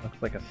wound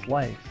looks like a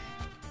slice.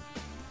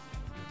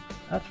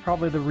 That's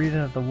probably the reason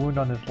that the wound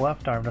on his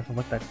left arm doesn't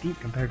look that deep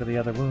compared to the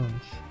other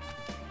wounds.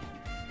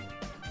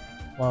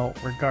 Well,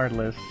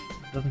 regardless,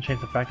 it doesn't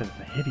change the fact that it's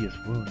a hideous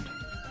wound.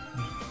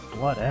 There's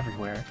blood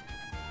everywhere.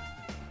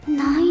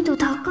 難易度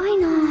高い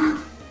な。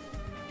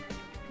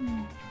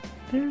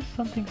 There's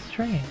something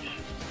strange.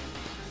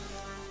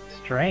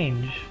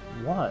 Strange?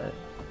 What?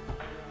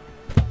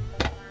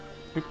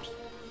 Oops.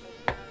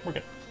 We're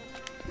good.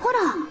 ほ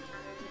ら。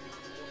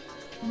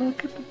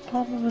 Look at the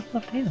palm of his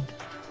left hand.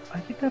 I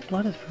think that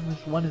blood is from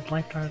his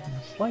left arm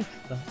slice,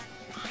 though.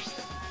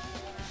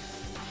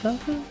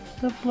 Doesn't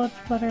the blood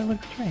splatter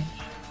look strange?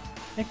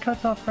 It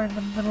cuts off right in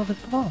the middle of his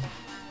palm.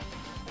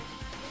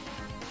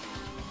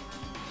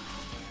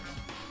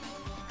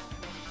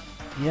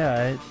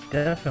 Yeah, it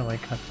definitely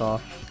cuts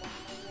off.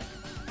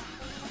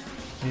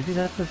 Maybe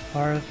that's as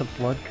far as the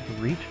blood could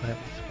reach when it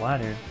was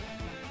splattered.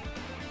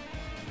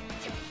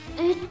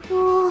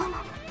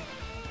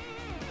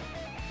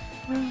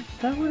 Well,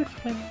 that would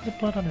explain the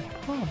blood on his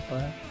palm,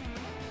 but...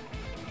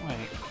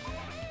 Wait,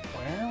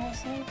 where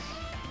was this?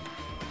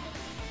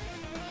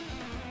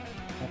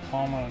 The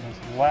palm of his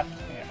left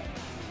hand.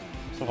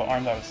 So the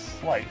arm that was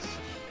sliced.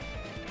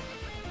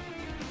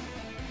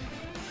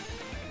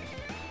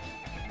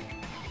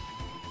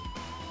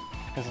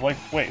 His leg,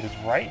 wait, his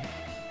right?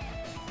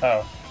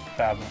 Oh,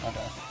 fathom,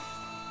 okay.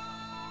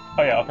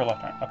 Oh yeah, upper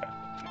left arm, okay.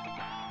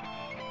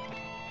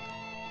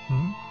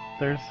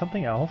 There's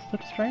something else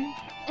that's strange?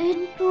 えっ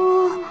と、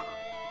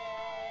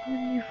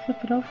 When you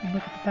flip it over and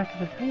look at the back of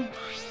his hand.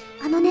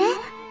 あのね、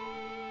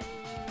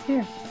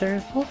 Here, there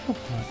is also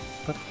blood,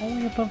 but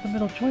only above the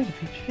middle joint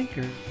of each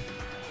finger.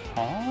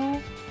 Huh?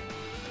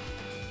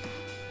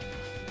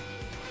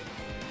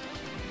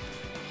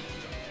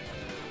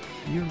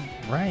 You're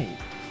right.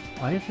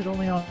 Why is it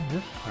only on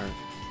this part?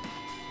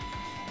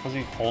 Was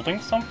he holding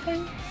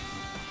something?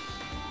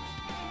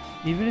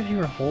 Even if you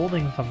were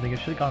holding something, it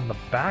should have gone on the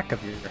back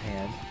of your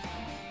hand.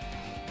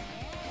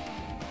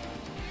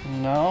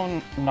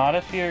 No, not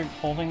if you're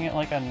holding it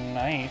like a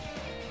knife.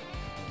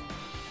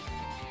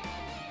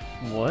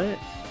 What?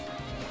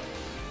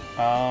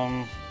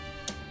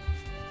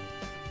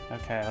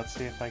 Okay, let's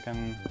see if I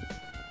can...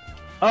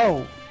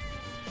 Oh!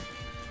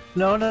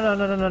 No,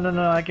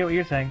 I get what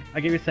you're saying. I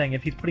get what you're saying.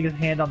 If he's putting his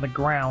hand on the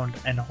ground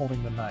and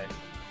holding the knife.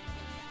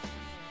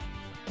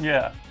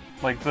 Yeah,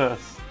 like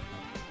this.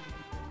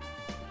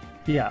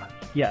 Yeah,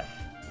 yes.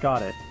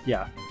 Got it.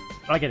 Yeah.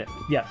 I get it.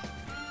 Yes.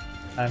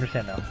 I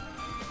understand now.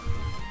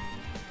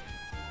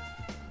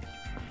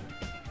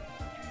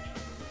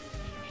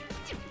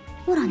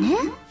 Hora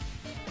ne?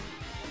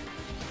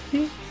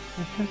 See?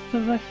 It's just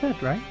as I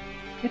said, right?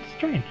 It's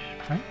strange,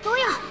 right? Oh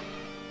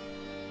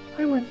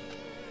yeah. I win.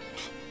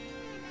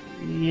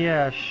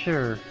 Yeah,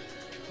 sure.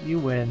 You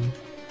win.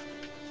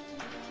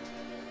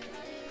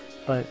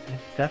 But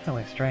it's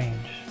definitely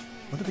strange.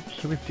 What did the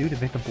killer do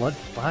to make the blood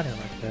splatter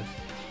like this?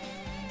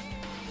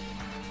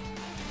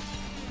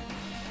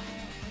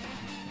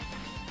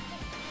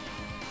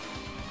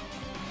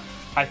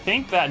 I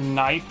think that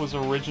knife was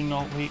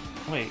originally...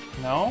 Wait,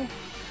 no?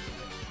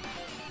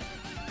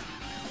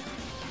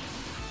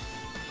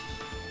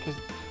 'Cause...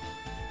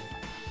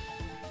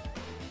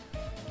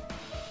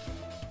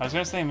 I was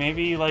gonna say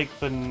maybe like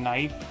the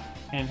knife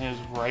in his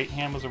right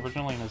hand was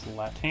originally in his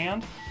left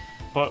hand,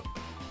 but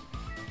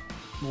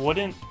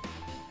wouldn't...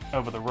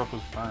 Oh, but the rope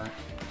was burnt.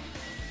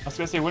 I was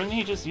gonna say, wouldn't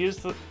he just use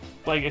the...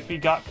 Like, if he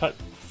got cut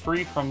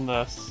free from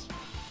this,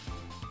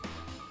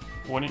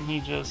 wouldn't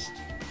he just...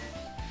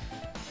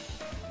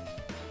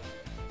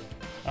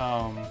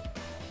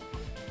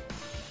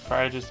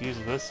 try to just use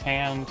this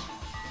hand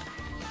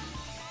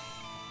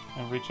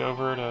and reach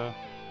over to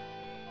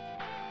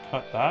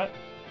cut that.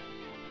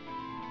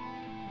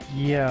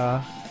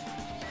 Yeah.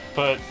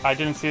 But I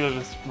didn't see that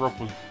this rope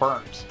was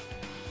burnt.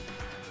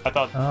 I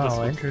thought this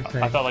was,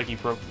 interesting. I thought like he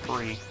broke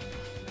free.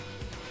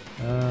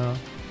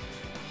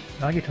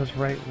 Nagito's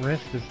right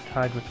wrist is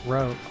tied with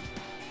rope,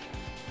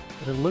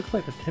 but it looks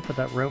like the tip of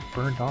that rope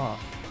burned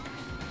off.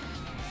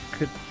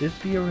 Could this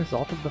be a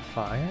result of the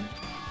fire?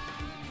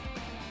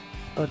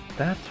 But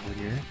that's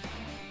weird.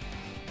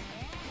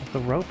 If the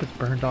rope is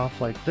burned off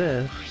like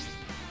this,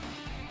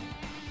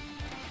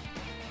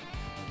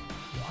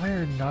 why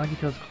are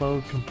Nagito's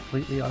clothes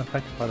completely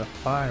unaffected by the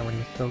fire when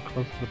he's so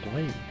close to the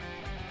blade?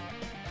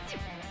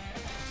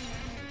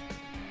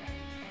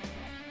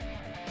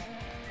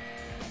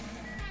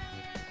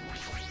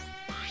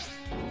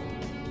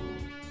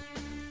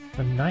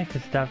 The knife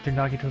is stabbed through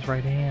Nagito's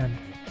right hand.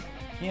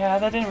 Yeah,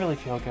 that didn't really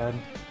feel good.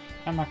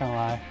 I'm not gonna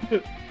lie.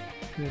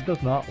 It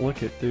does not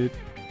look it, dude.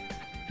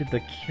 Did the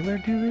killer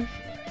do this?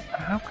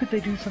 How could they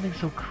do something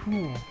so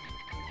cruel?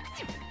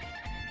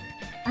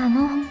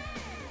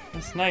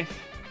 This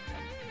knife.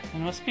 It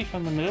must be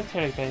from the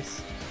military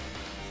base.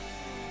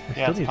 We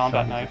Yeah, still it's need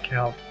combat Sonya's knife.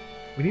 account.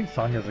 We need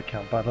Sonya's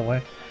account, by the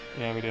way.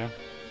 Yeah, we do.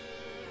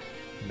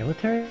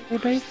 Military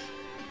base?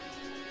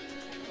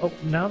 Oh,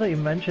 now that you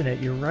mention it,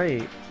 you're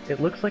right. It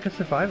looks like a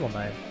survival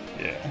knife.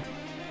 Yeah.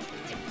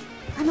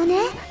 By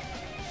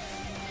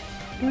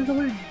the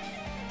way,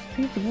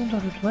 see if the wounds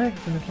on his legs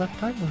and his left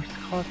thigh were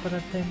caused by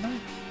that same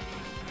knife.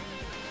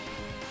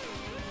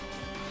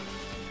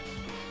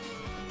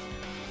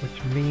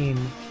 Which means,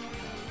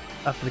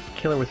 after the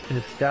killer was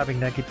finished stabbing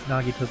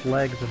Nagito's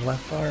legs and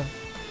left arm,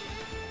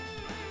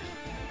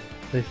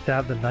 they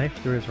stabbed the knife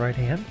through his right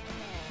hand?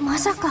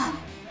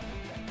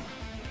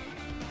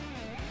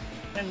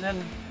 And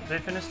then they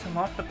finished him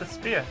off with the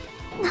spear.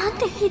 なん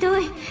てひど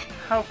い。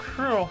 How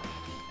cruel.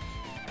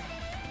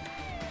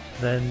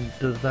 Then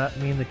does that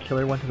mean the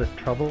killer went to the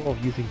trouble of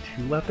using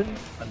two weapons,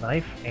 a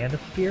knife and a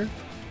spear?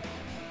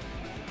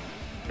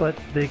 But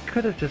they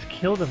could have just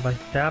killed him by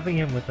stabbing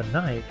him with a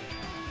knife.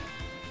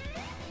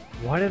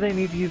 Why do they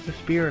need to use the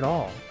spear at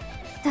all?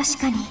 確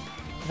かに。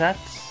 That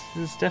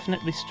is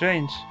definitely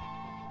strange.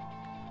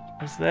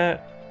 Is there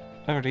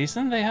a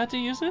reason they had to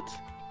use it?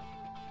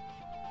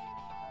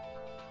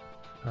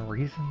 A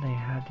reason they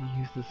had to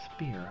use the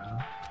spear,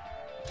 huh?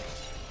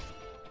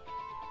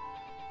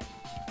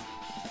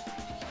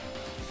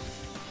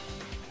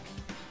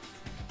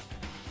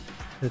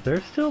 Is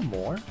there still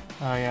more?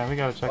 Oh yeah, we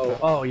gotta check that.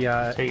 Oh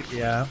yeah, tape.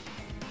 yeah.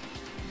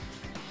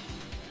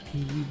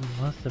 He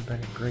must have been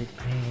in great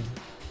pain.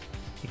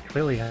 He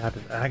clearly had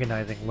this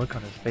agonizing look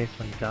on his face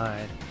when he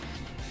died.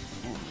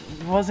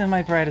 It wasn't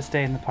my brightest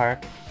day in the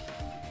park.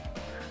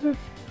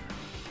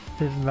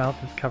 His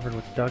mouth is covered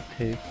with duct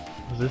tape.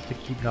 Was this to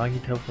keep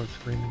Nagito from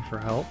screaming for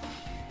help?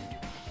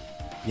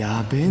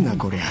 やべえな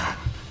こりゃ。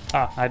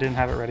 Ah, I didn't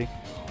have it ready.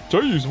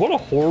 Jeez, what a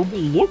horrible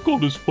look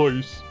on his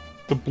face.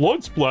 The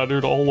blood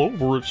splattered all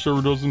over it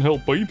sure doesn't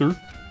help either.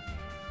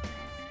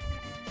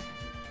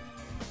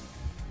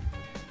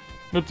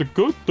 It's a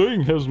good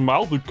thing his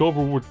mouth is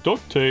covered with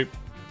duct tape.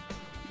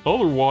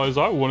 Otherwise,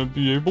 I wouldn't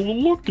be able to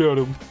look at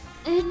him.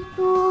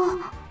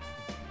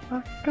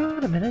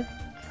 God, a minute.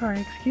 Sorry,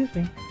 excuse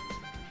me.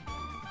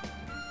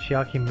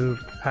 Chiaki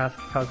moved past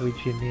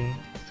Kazuichi and me,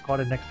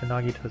 squatted next to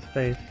Nagito's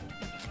face.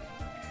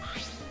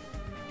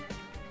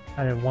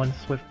 And in one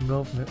swift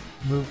movement,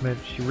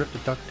 she ripped the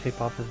duct tape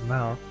off his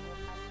mouth.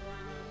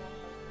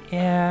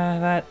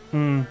 Yeah,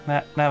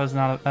 that was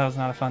not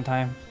a fun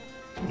time.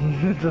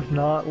 It does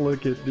not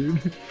look it,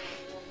 dude.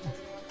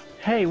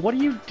 Hey, what are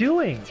you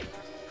doing?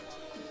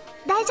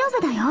 大丈夫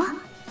だよ。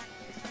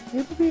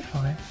 It'll be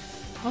fine.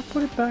 I'll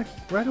put it back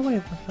right away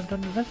once I'm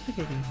done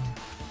investigating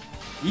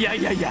here. いや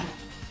いやいや。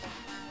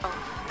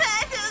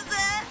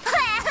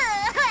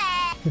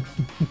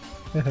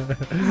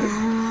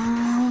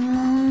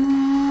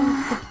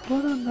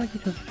 Blood on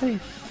Nagito's face.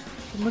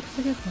 It looks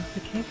like it must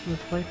have came from the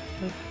slice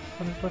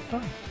on his left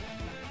arm.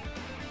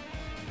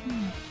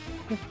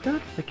 If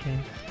that's the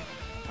case.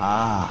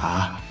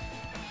 あ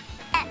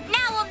あ。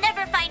 Now we'll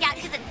never find out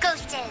who the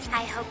ghost is.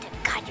 I hope to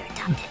God you're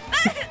adopted.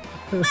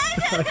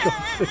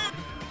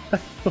 I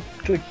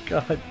hope to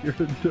God you're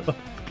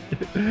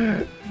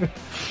adopted.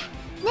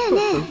 ねえ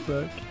ね What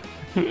the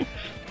fuck?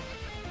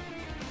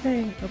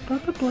 Hey,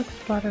 about the blood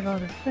splattered on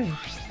his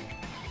face.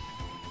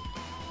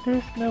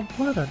 There's no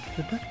blood under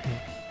the duct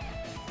tape.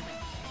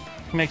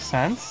 Makes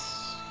sense.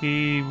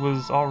 He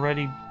was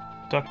already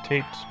duct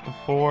taped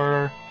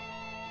before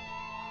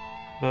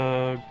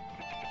the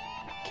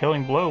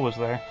killing blow was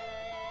there.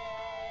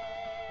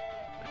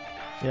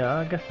 Yeah,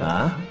 I guess so.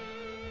 あ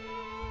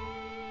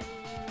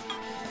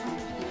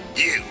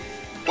You.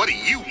 What do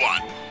you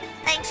want?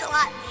 Thanks a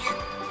lot, man.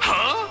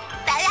 Huh?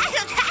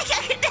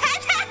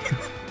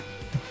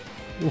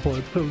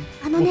 What the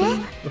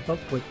What's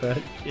up with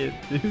that kid,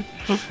 dude?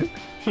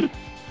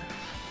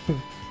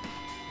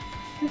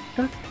 His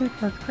duct tape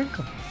has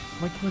crinkles,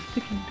 like it was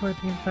sticking toward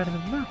the inside of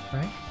his mouth,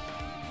 right?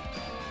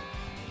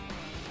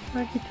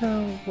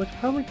 Nagito was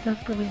probably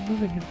desperately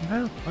moving his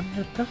mouth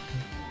under duct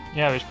tape.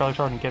 Yeah, he's probably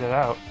trying to get it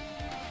out.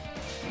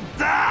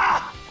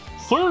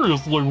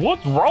 Seriously,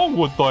 what's wrong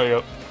with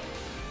that?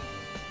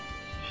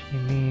 She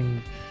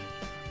means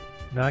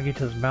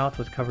Nagito's mouth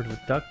was covered with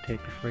duct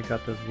tape before he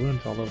got those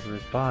wounds all over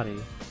his body.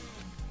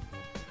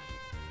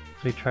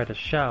 So he tried to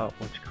shout,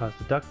 which caused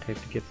the duct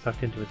tape to get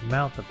sucked into his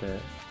mouth a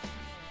bit.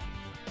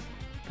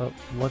 But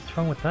what's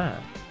wrong with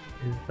that?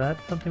 Is that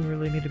something we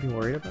really need to be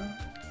worried about?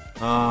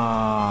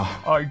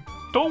 I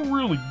don't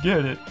really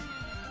get it.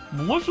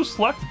 Let's just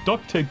slap the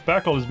duct tape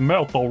back on his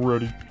mouth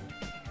already.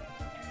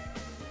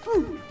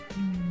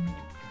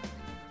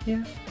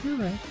 Yeah, you're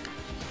right.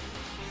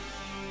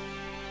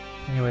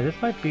 Anyway, this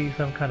might be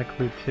some kind of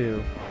clue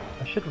too.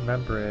 I should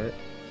remember it.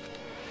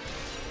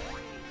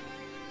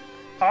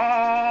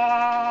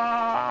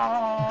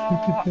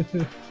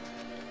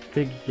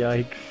 Big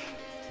yikes.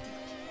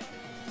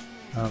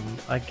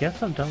 I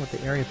guess I'm done with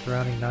the area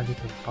surrounding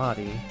Nagito's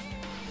body.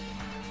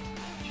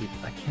 Jeez,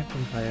 I can't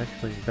believe I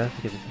actually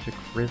investigated such a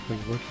grisly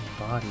looking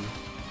body.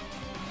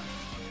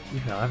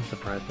 Even I'm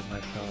surprised at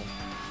myself.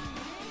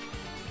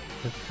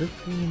 Does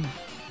this mean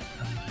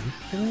I'm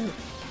used to it?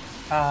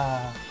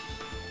 Ah,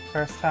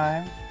 first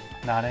time?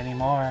 Not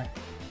anymore.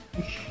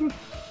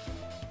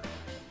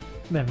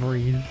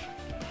 Memories.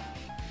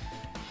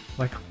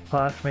 My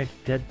classmate's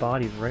dead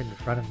body is right in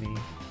front of me.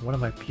 One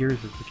of my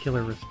peers is the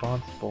killer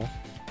responsible.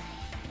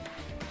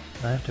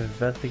 And I have to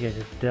investigate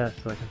his death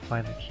so I can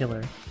find the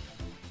killer.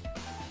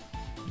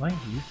 Am I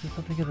used to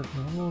something as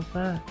abnormal as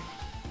that?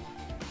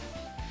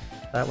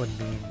 That would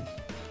mean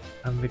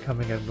I'm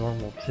becoming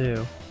abnormal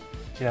too.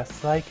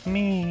 Just like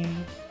me.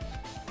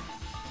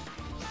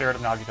 Spirit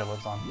of Nagito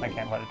lives on. I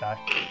can't let it die.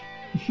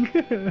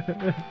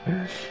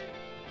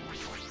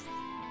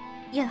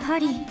 やは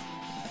り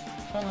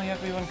If only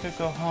everyone could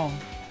go home.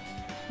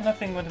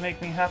 Nothing would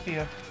make me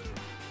happier.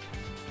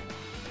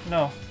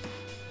 No.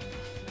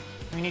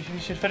 We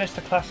should finish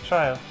the class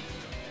trial.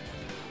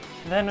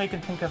 Then we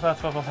can think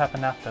about what will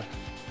happen after.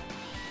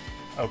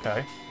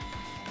 Okay.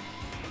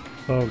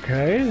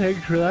 Okay,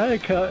 thanks for that. I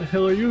can't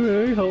tell you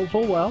very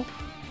helpful. Well.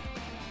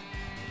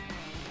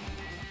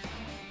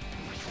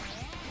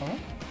 Oh,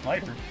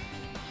 lighter.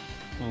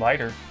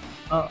 Lighter.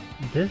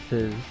 This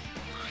is...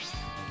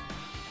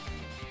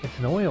 It's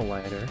an oil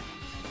lighter.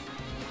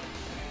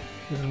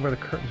 This is where the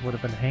curtains would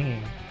have been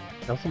hanging.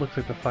 It also looks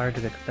like the fire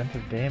did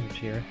extensive damage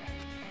here.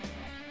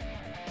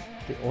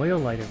 The oil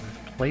lighter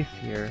was placed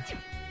here.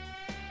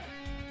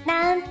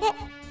 なんて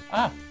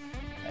Ah,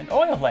 an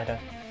oil lighter.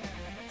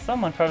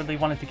 Someone probably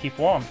wanted to keep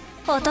warm.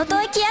 おと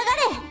とい来や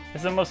がれ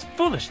It's the most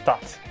foolish thought.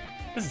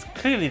 This is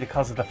clearly the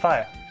cause of the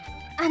fire.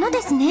 あの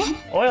ですね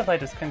Oil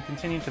lighters can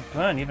continue to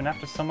burn even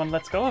after someone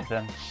lets go of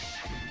them.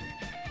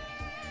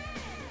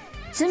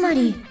 つま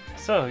り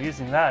So,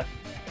 using that,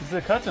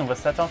 the curtain was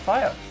set on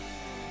fire.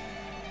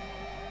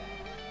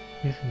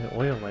 Using the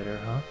oil lighter,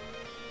 huh?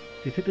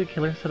 Do you think the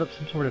killer set up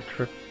some sort of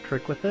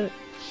trick with it?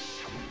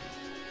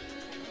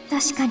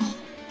 確かに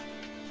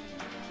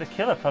The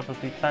killer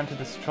probably planned to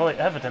destroy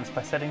evidence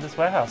by setting this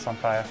warehouse on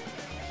fire.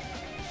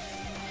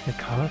 It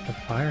caused the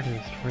fire to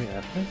destroy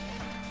evidence?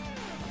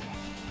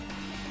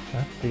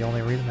 That's the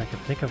only reason I can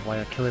think of why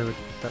a killer would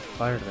set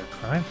fire to their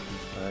crime scene,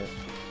 but...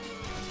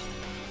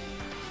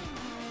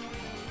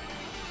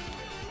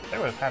 They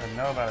would have had to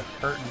know about a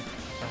curtain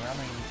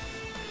surrounding...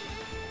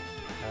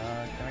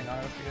 can we not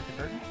investigate the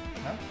curtain?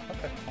 No?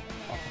 Okay.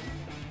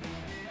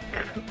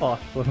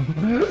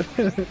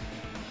 Awesome.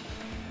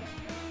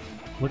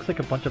 Looks like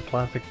a bunch of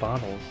plastic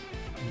bottles.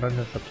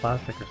 Remnants of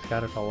plastic are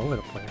scattered all over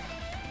the place.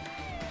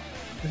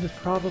 This is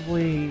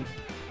probably...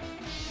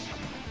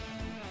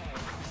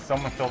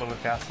 Someone filled it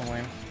with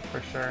gasoline,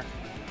 for sure.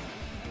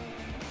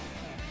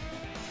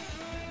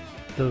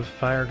 those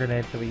fire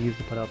grenades that we used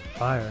to put out the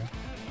fire.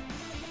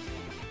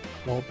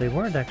 Well, they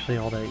weren't actually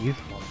all that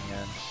useful in the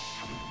end.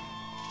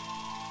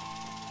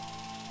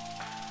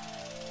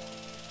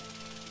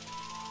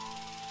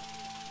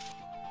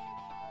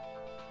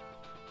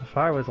 The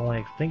fire was only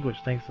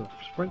extinguished thanks to the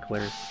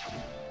sprinklers.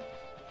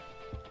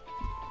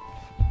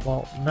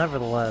 Well,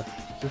 nevertheless,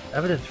 this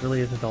evidence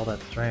really isn't all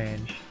that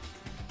strange.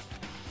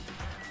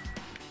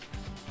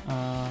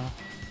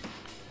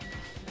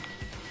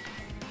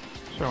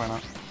 Sure, why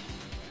not?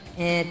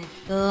 えっ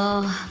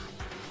と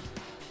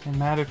It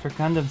mattered for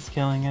Gundam's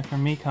killing it for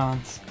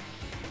Mikon's.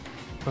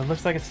 But it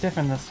looks like it's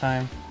different this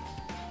time.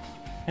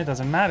 It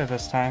doesn't matter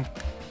this time.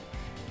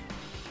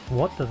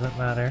 What doesn't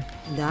matter?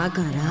 だ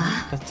か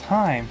ら The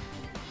time.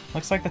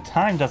 Looks like the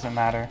time doesn't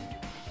matter.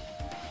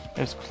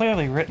 It was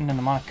clearly written in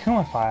the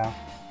Monokuma file.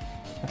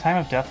 The time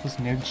of death was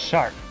noon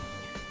sharp.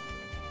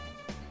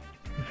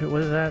 If it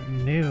was at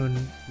noon,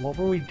 what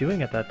were we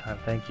doing at that time?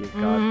 Thank you,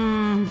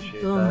 God.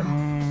 Appreciate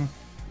that.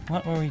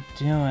 What were we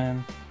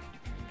doing?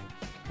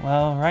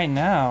 Well, right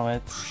now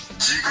it's...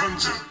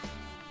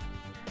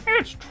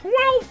 It's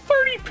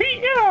 12:30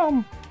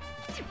 p.m.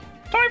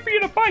 Time for you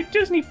to buy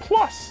Disney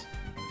Plus.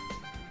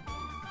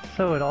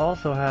 So it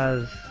also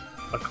has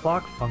a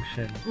clock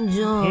function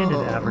じゃ and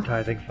an あ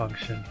advertising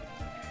function.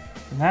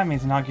 And that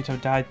means Nagito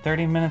died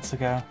 30 minutes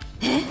ago.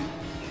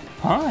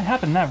 Huh? It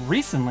happened that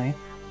recently?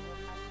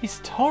 He's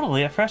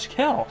totally a fresh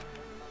kill.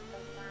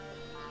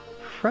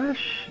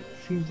 Fresh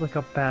seems like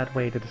a bad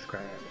way to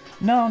describe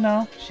it.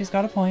 No, she's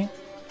got a point.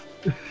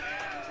 If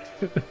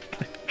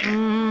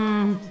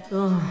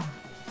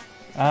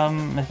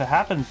it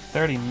happened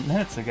 30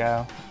 minutes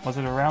ago, was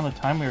it around the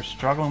time we were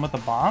struggling with the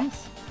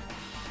bombs?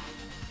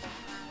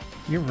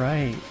 You're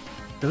right.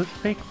 Those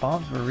fake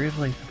bombs were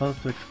originally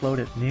supposed to explode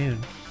at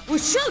noon.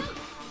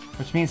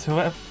 Which means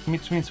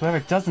whoever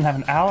doesn't have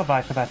an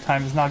alibi for that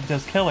time is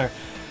Nagito's killer.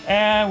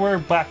 And we're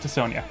back to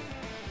Sonia.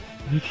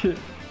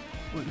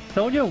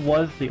 Sonia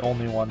was the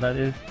only one, that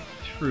is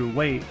true.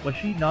 Wait, was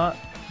she not?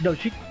 No,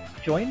 she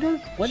joined us?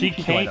 When did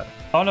she join us?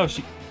 Oh no,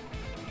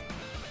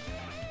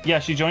 Yeah,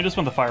 she joined us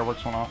when the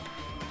fireworks went off.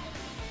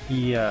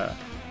 Yeah.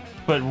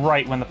 But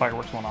right when the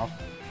fireworks went off.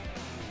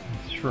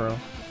 It's true.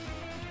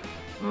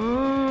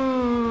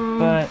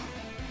 But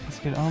this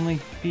could only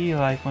be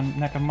like when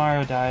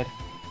Nekomaru died.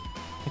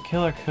 The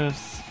killer could have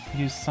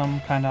used some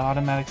kind of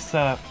automatic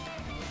setup.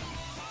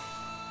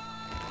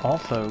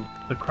 Also,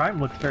 the crime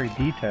looks very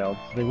detailed,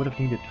 so they would have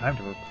needed time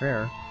to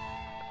repair.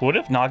 What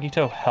if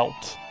Nagito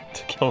helped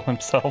to kill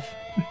himself?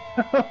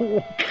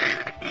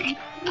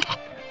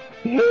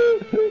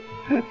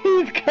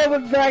 He's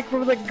coming back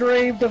from the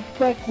grave to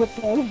fuck with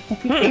them.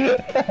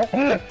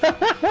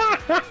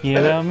 You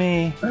know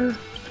me.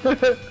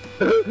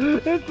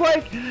 It's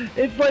like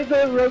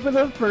remember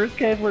the first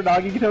case where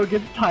Nagito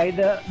gets tied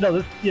up?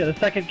 No, the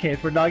second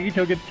case where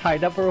Nagito gets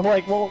tied up. We're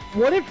like, well,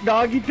 what if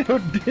Nagito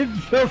did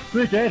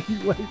something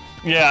anyway?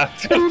 Yeah.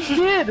 He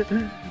did.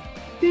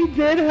 He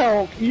did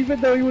help, even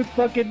though he was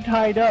fucking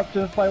tied up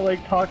just by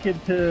like talking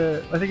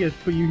to, I think it's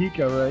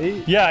Fuyuhiko,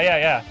 right?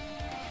 Yeah.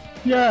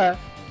 Yeah.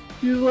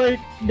 He's like,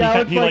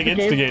 now He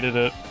instigated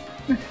it.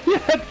 Yeah,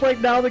 it's like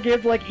now the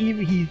game's like,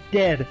 even he's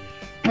dead,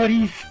 but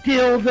he's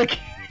still the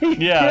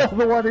still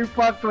the one who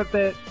fucked with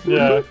it.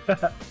 Yeah.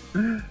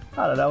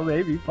 I don't know,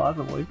 maybe,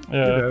 possibly.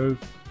 Yeah. Who knows?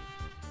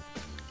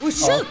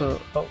 Also,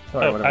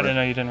 sorry, whatever. I didn't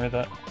know you didn't read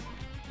that.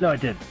 No, I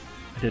did.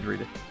 I did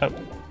read it. Oh.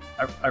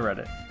 I read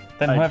it.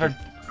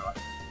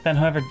 Then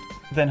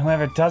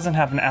whoever doesn't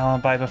have an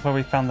alibi before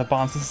we found the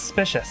bombs is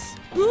suspicious.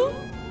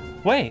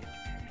 Wait,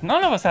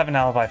 none of us have an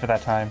alibi for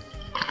that time.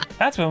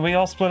 That's when we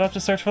all split up to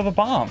search for the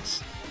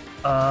bombs.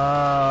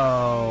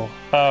 Oh.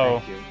 Oh.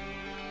 Thank you.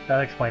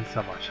 That explains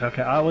so much.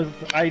 Okay,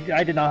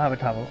 I did not have a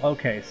time.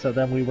 Okay, so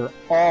then we were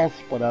all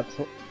split up,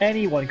 so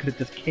anyone could have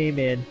just came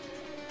in,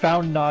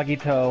 found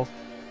Nagito,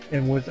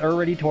 and was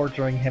already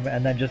torturing him,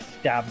 and then just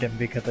stabbed him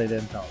because they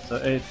didn't know. So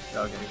it's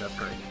okay. That's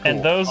great. Cool.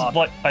 And those,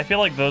 I feel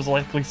like those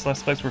likely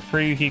suspects were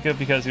Fuyuhiko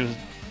because he was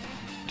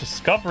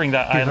discovering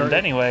that island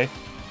anyway,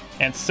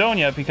 and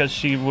Sonia because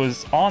she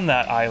was on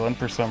that island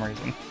for some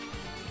reason.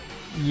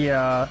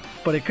 Yeah,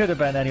 but it could have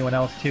been anyone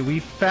else too. We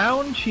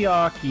found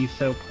Chiaki,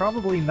 so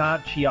probably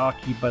not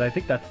Chiaki, but I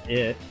think that's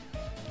it.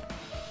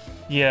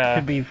 Yeah. It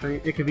could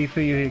be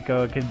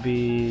Fuyuhiko, it could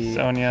be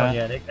Sonia.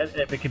 and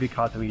it could be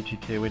Kazuichi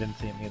too. We didn't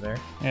see him either.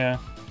 Yeah.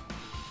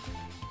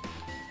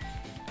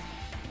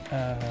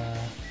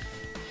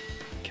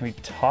 Can we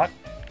talk?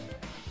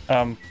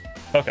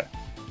 Okay.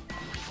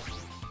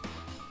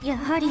 や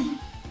はり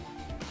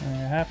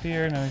You're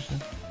happier? No,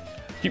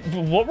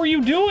 what were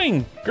you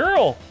doing,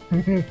 girl?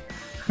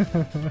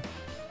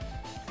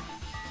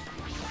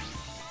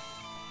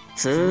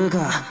 つー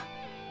か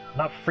I'm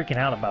not freaking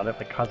out about it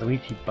like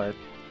Kazuichi, but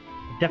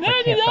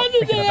definitely can't stop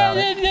thinking about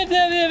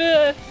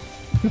it.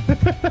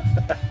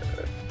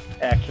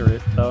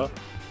 Accurate, though.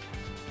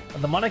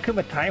 When the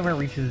Monokuma timer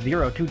reaches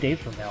 0 2 days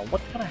from now,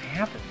 what's gonna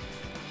happen?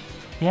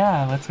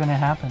 Yeah, what's gonna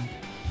happen?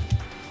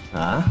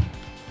 Huh?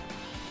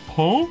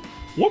 Huh?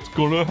 What's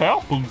gonna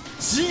happen?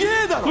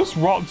 This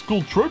rotten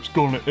school trip's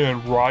gonna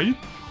end, right?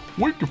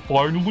 We can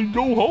finally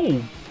go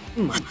home.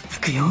 まった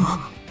くよ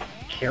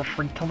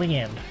Carefree till the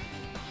end.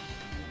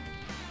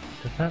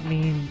 Does that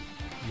mean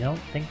you don't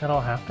think that'll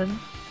happen?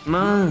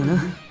 まあ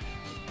な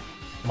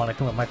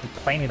Monokuma might be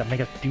planning to make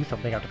us do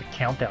something after the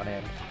countdown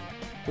ends.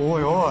 お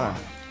いおい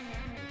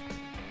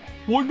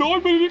We're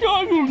not making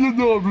out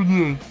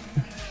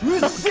う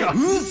っせう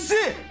っせ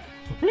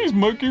He's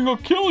making us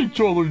kill each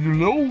other, you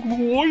know?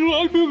 Why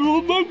I didn't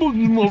remember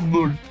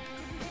nothing?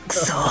 く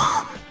そ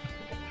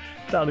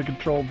It's out of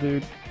control,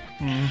 dude.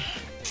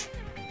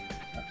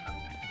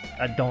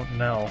 I don't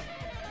know.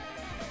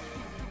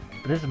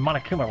 But this is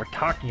Monokuma we're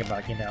talking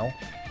about, you know?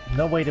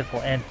 No way this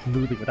will end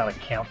smoothly without a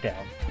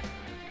countdown.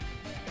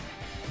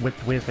 With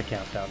the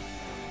countdown.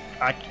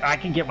 I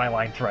can get my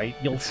lines right.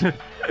 You'll see.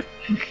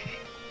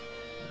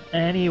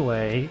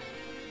 Anyway,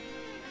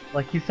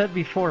 like you said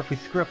before, if we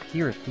screw up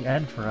here, it's the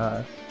end for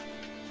us.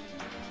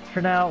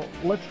 For now,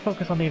 let's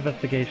focus on the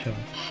investigation.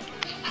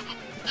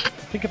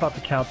 Think about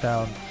the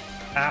countdown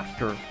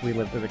after we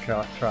live through the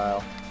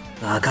trial.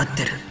 分かっ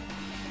てる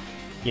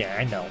Yeah,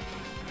 I know.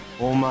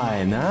 お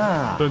前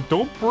な Then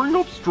don't bring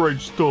up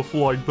strange stuff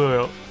like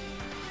that.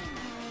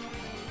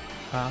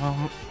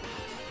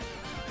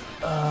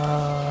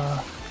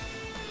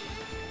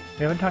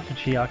 We haven't talked to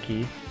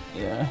Chiaki.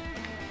 Yeah.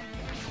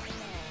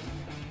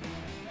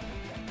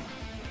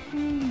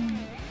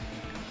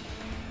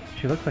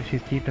 She looks like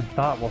she's deep in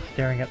thought while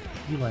staring at the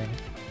ceiling.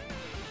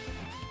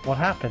 What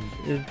happened?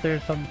 Is there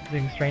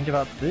something strange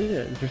about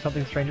this? Is there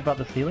something strange about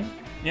the ceiling?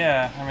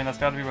 Yeah, I mean, that's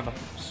gotta be where the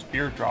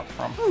spear dropped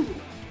from.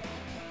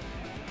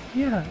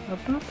 Yeah,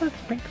 about that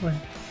sprinkler.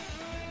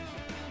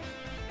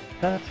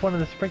 That's one of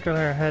the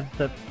sprinkler heads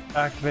that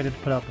activated to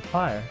put out the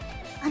fire.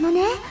 あの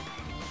ね、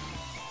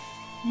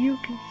 You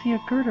can see a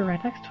girder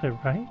right next to it,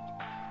 right?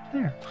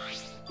 There.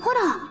 ほ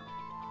ら、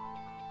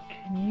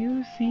 Can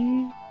you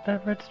see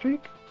that red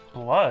streak?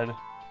 Blood?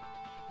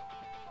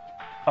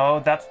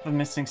 Oh, that's the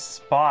missing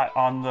spot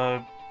on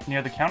the...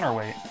 near the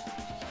counterweight.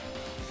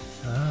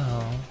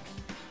 Oh.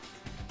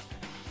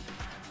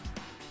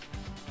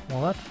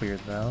 Well, that's weird,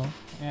 though.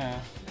 Yeah.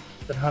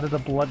 Then how did the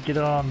blood get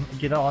on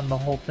the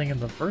whole thing in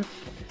the first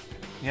place?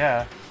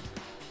 Yeah.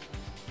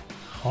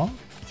 Huh?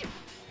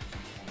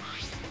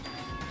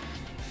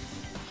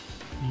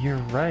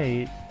 You're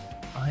right.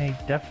 I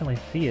definitely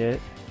see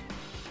it.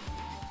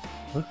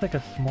 Looks like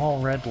a small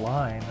red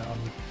line on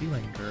the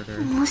ceiling girder.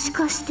 もし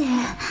かして、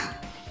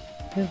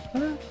 Is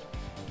that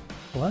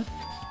blood?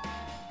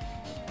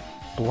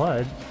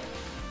 Blood?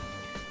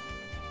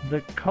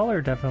 The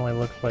color definitely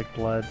looks like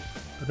blood,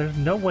 but there's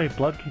no way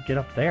blood could get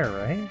up there,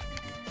 right?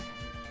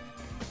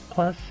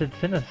 Plus,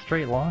 it's in a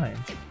straight line.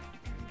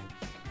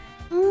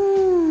 うー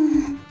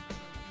ん、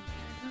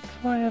 That's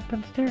why I've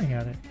been staring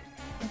at it.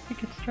 I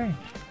think it's strange.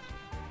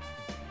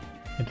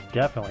 It's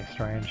definitely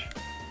strange.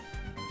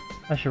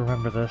 I should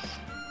remember this.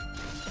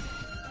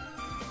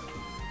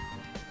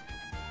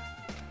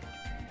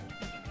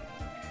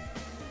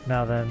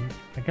 Now then,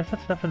 I guess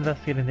that's enough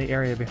investigating the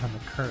area behind the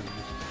curtains.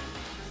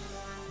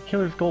 The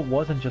killer's goal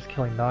wasn't just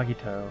killing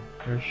Nagito.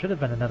 There should have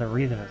been another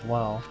reason as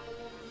well.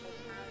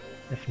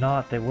 If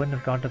not, they wouldn't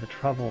have gone to the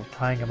trouble of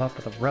tying him up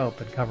with a rope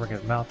and covering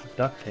his mouth with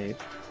duct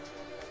tape.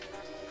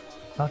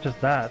 Not just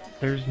that,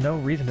 there's no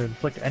reason to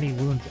inflict any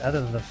wounds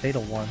other than the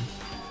fatal one.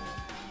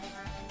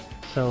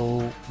 So,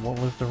 what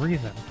was the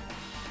reason?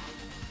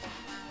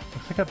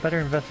 Looks like I better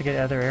investigate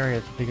other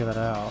areas to figure that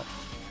out.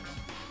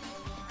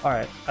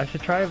 Alright, I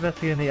should try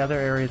investigating the other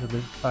areas of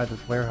inside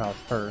this warehouse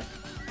first.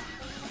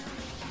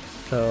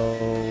 So,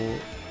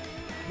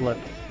 let's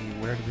see,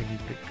 where do we need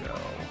to go?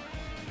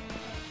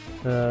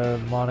 The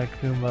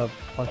Monokuma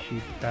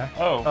plushie back?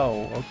 Oh.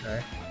 Oh,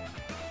 okay.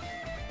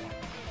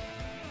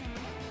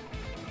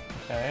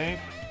 Okay.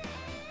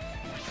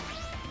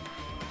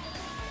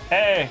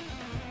 Hey!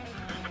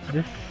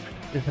 This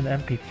is an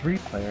MP3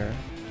 player.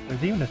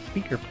 There's even a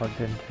speaker plugged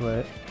into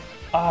it.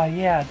 Ah,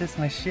 yeah, this is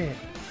my shit.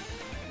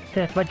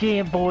 That's my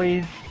jam,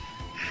 boys!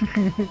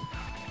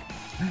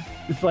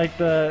 It's like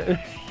the...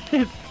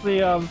 it's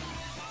the,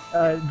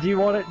 do you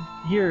want it?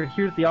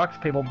 Here's the aux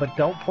cable, but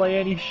don't play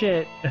any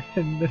shit.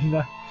 And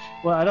then,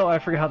 well, I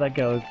forget how that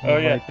goes. Oh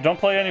yeah, Like, don't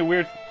play any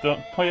weird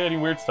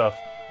stuff.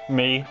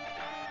 Me.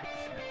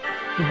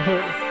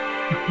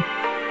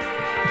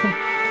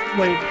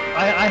 wait,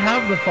 I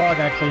have the song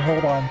actually,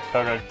 hold on.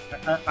 Okay.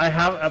 I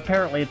have,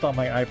 apparently it's on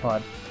my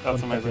iPod.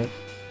 That's One amazing. second.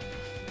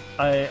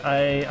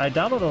 I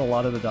downloaded a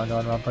lot of the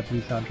Danganronpa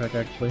 2 soundtrack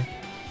actually.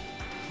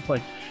 It's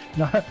like,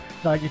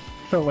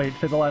 so wait,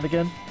 say the line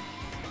again?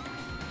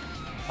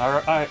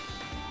 Alright,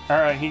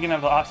 he can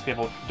have the aux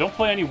cable. Don't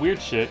play any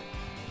weird shit.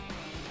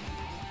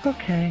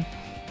 Okay.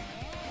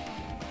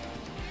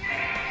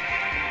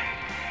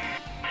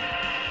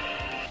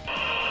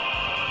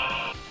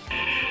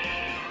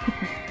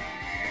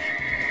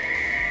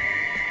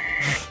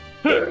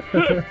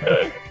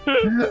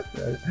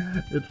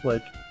 It's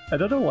like, I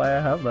don't know why I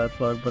have that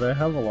song, but I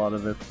have a lot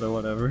of it, so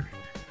whatever.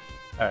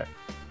 Alright.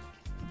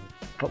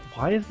 But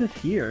why is this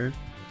here?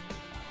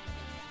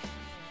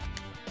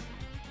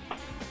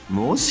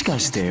 もしか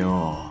して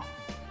よ。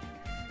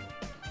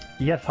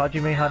 Yes,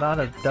 Hajime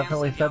Hanada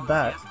definitely said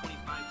that.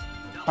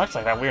 Looks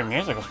like that weird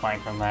music was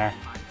playing from there.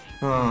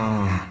 う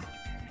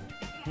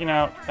ん。 You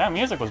know, that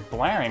music was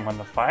blaring when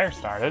the fire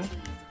started.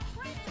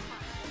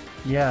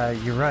 Yeah,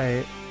 you're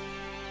right.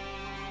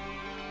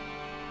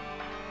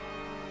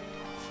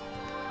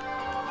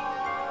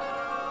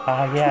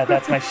 Ah, yeah,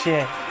 that's my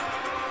shit.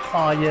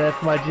 Oh yeah,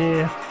 that's my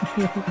jam.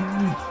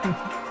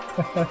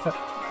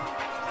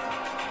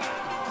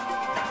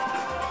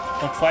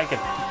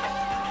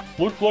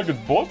 Looks like it's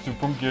busted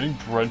from getting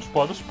drenched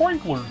by the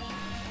sprinklers.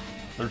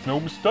 There's no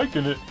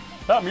mistaking it.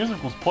 That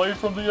music was played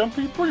from the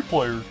MP3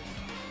 player.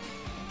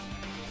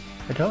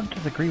 I don't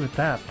disagree with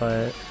that,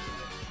 but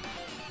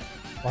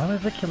why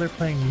was the killer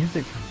playing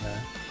music from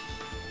there?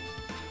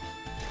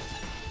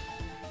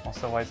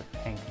 Also, why is it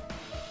pink?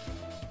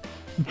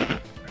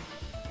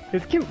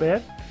 It's cute,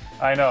 man.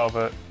 I know,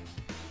 but...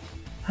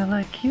 I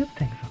like cute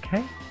things,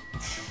 okay?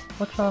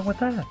 What's wrong with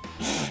that?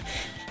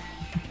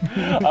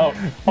 Oh,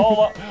 hold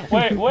on.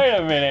 Wait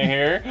a minute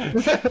here.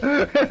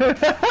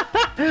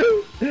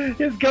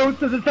 His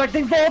ghost is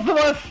infecting both of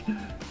us!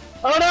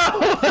 Oh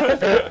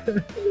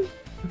no!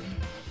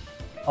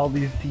 All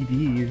these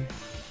CDs,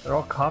 they're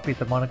all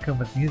copies of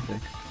Monokuma's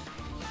music.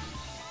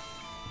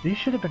 These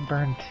should have been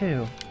burned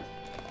too.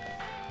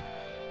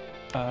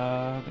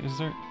 Is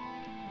there...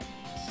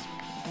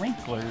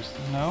 sprinklers.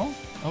 No?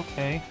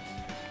 Okay.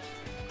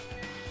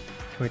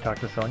 Can we talk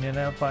to Sonia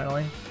now,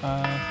 finally?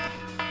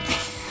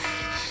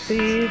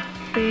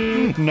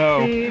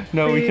 No,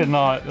 we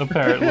cannot,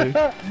 apparently.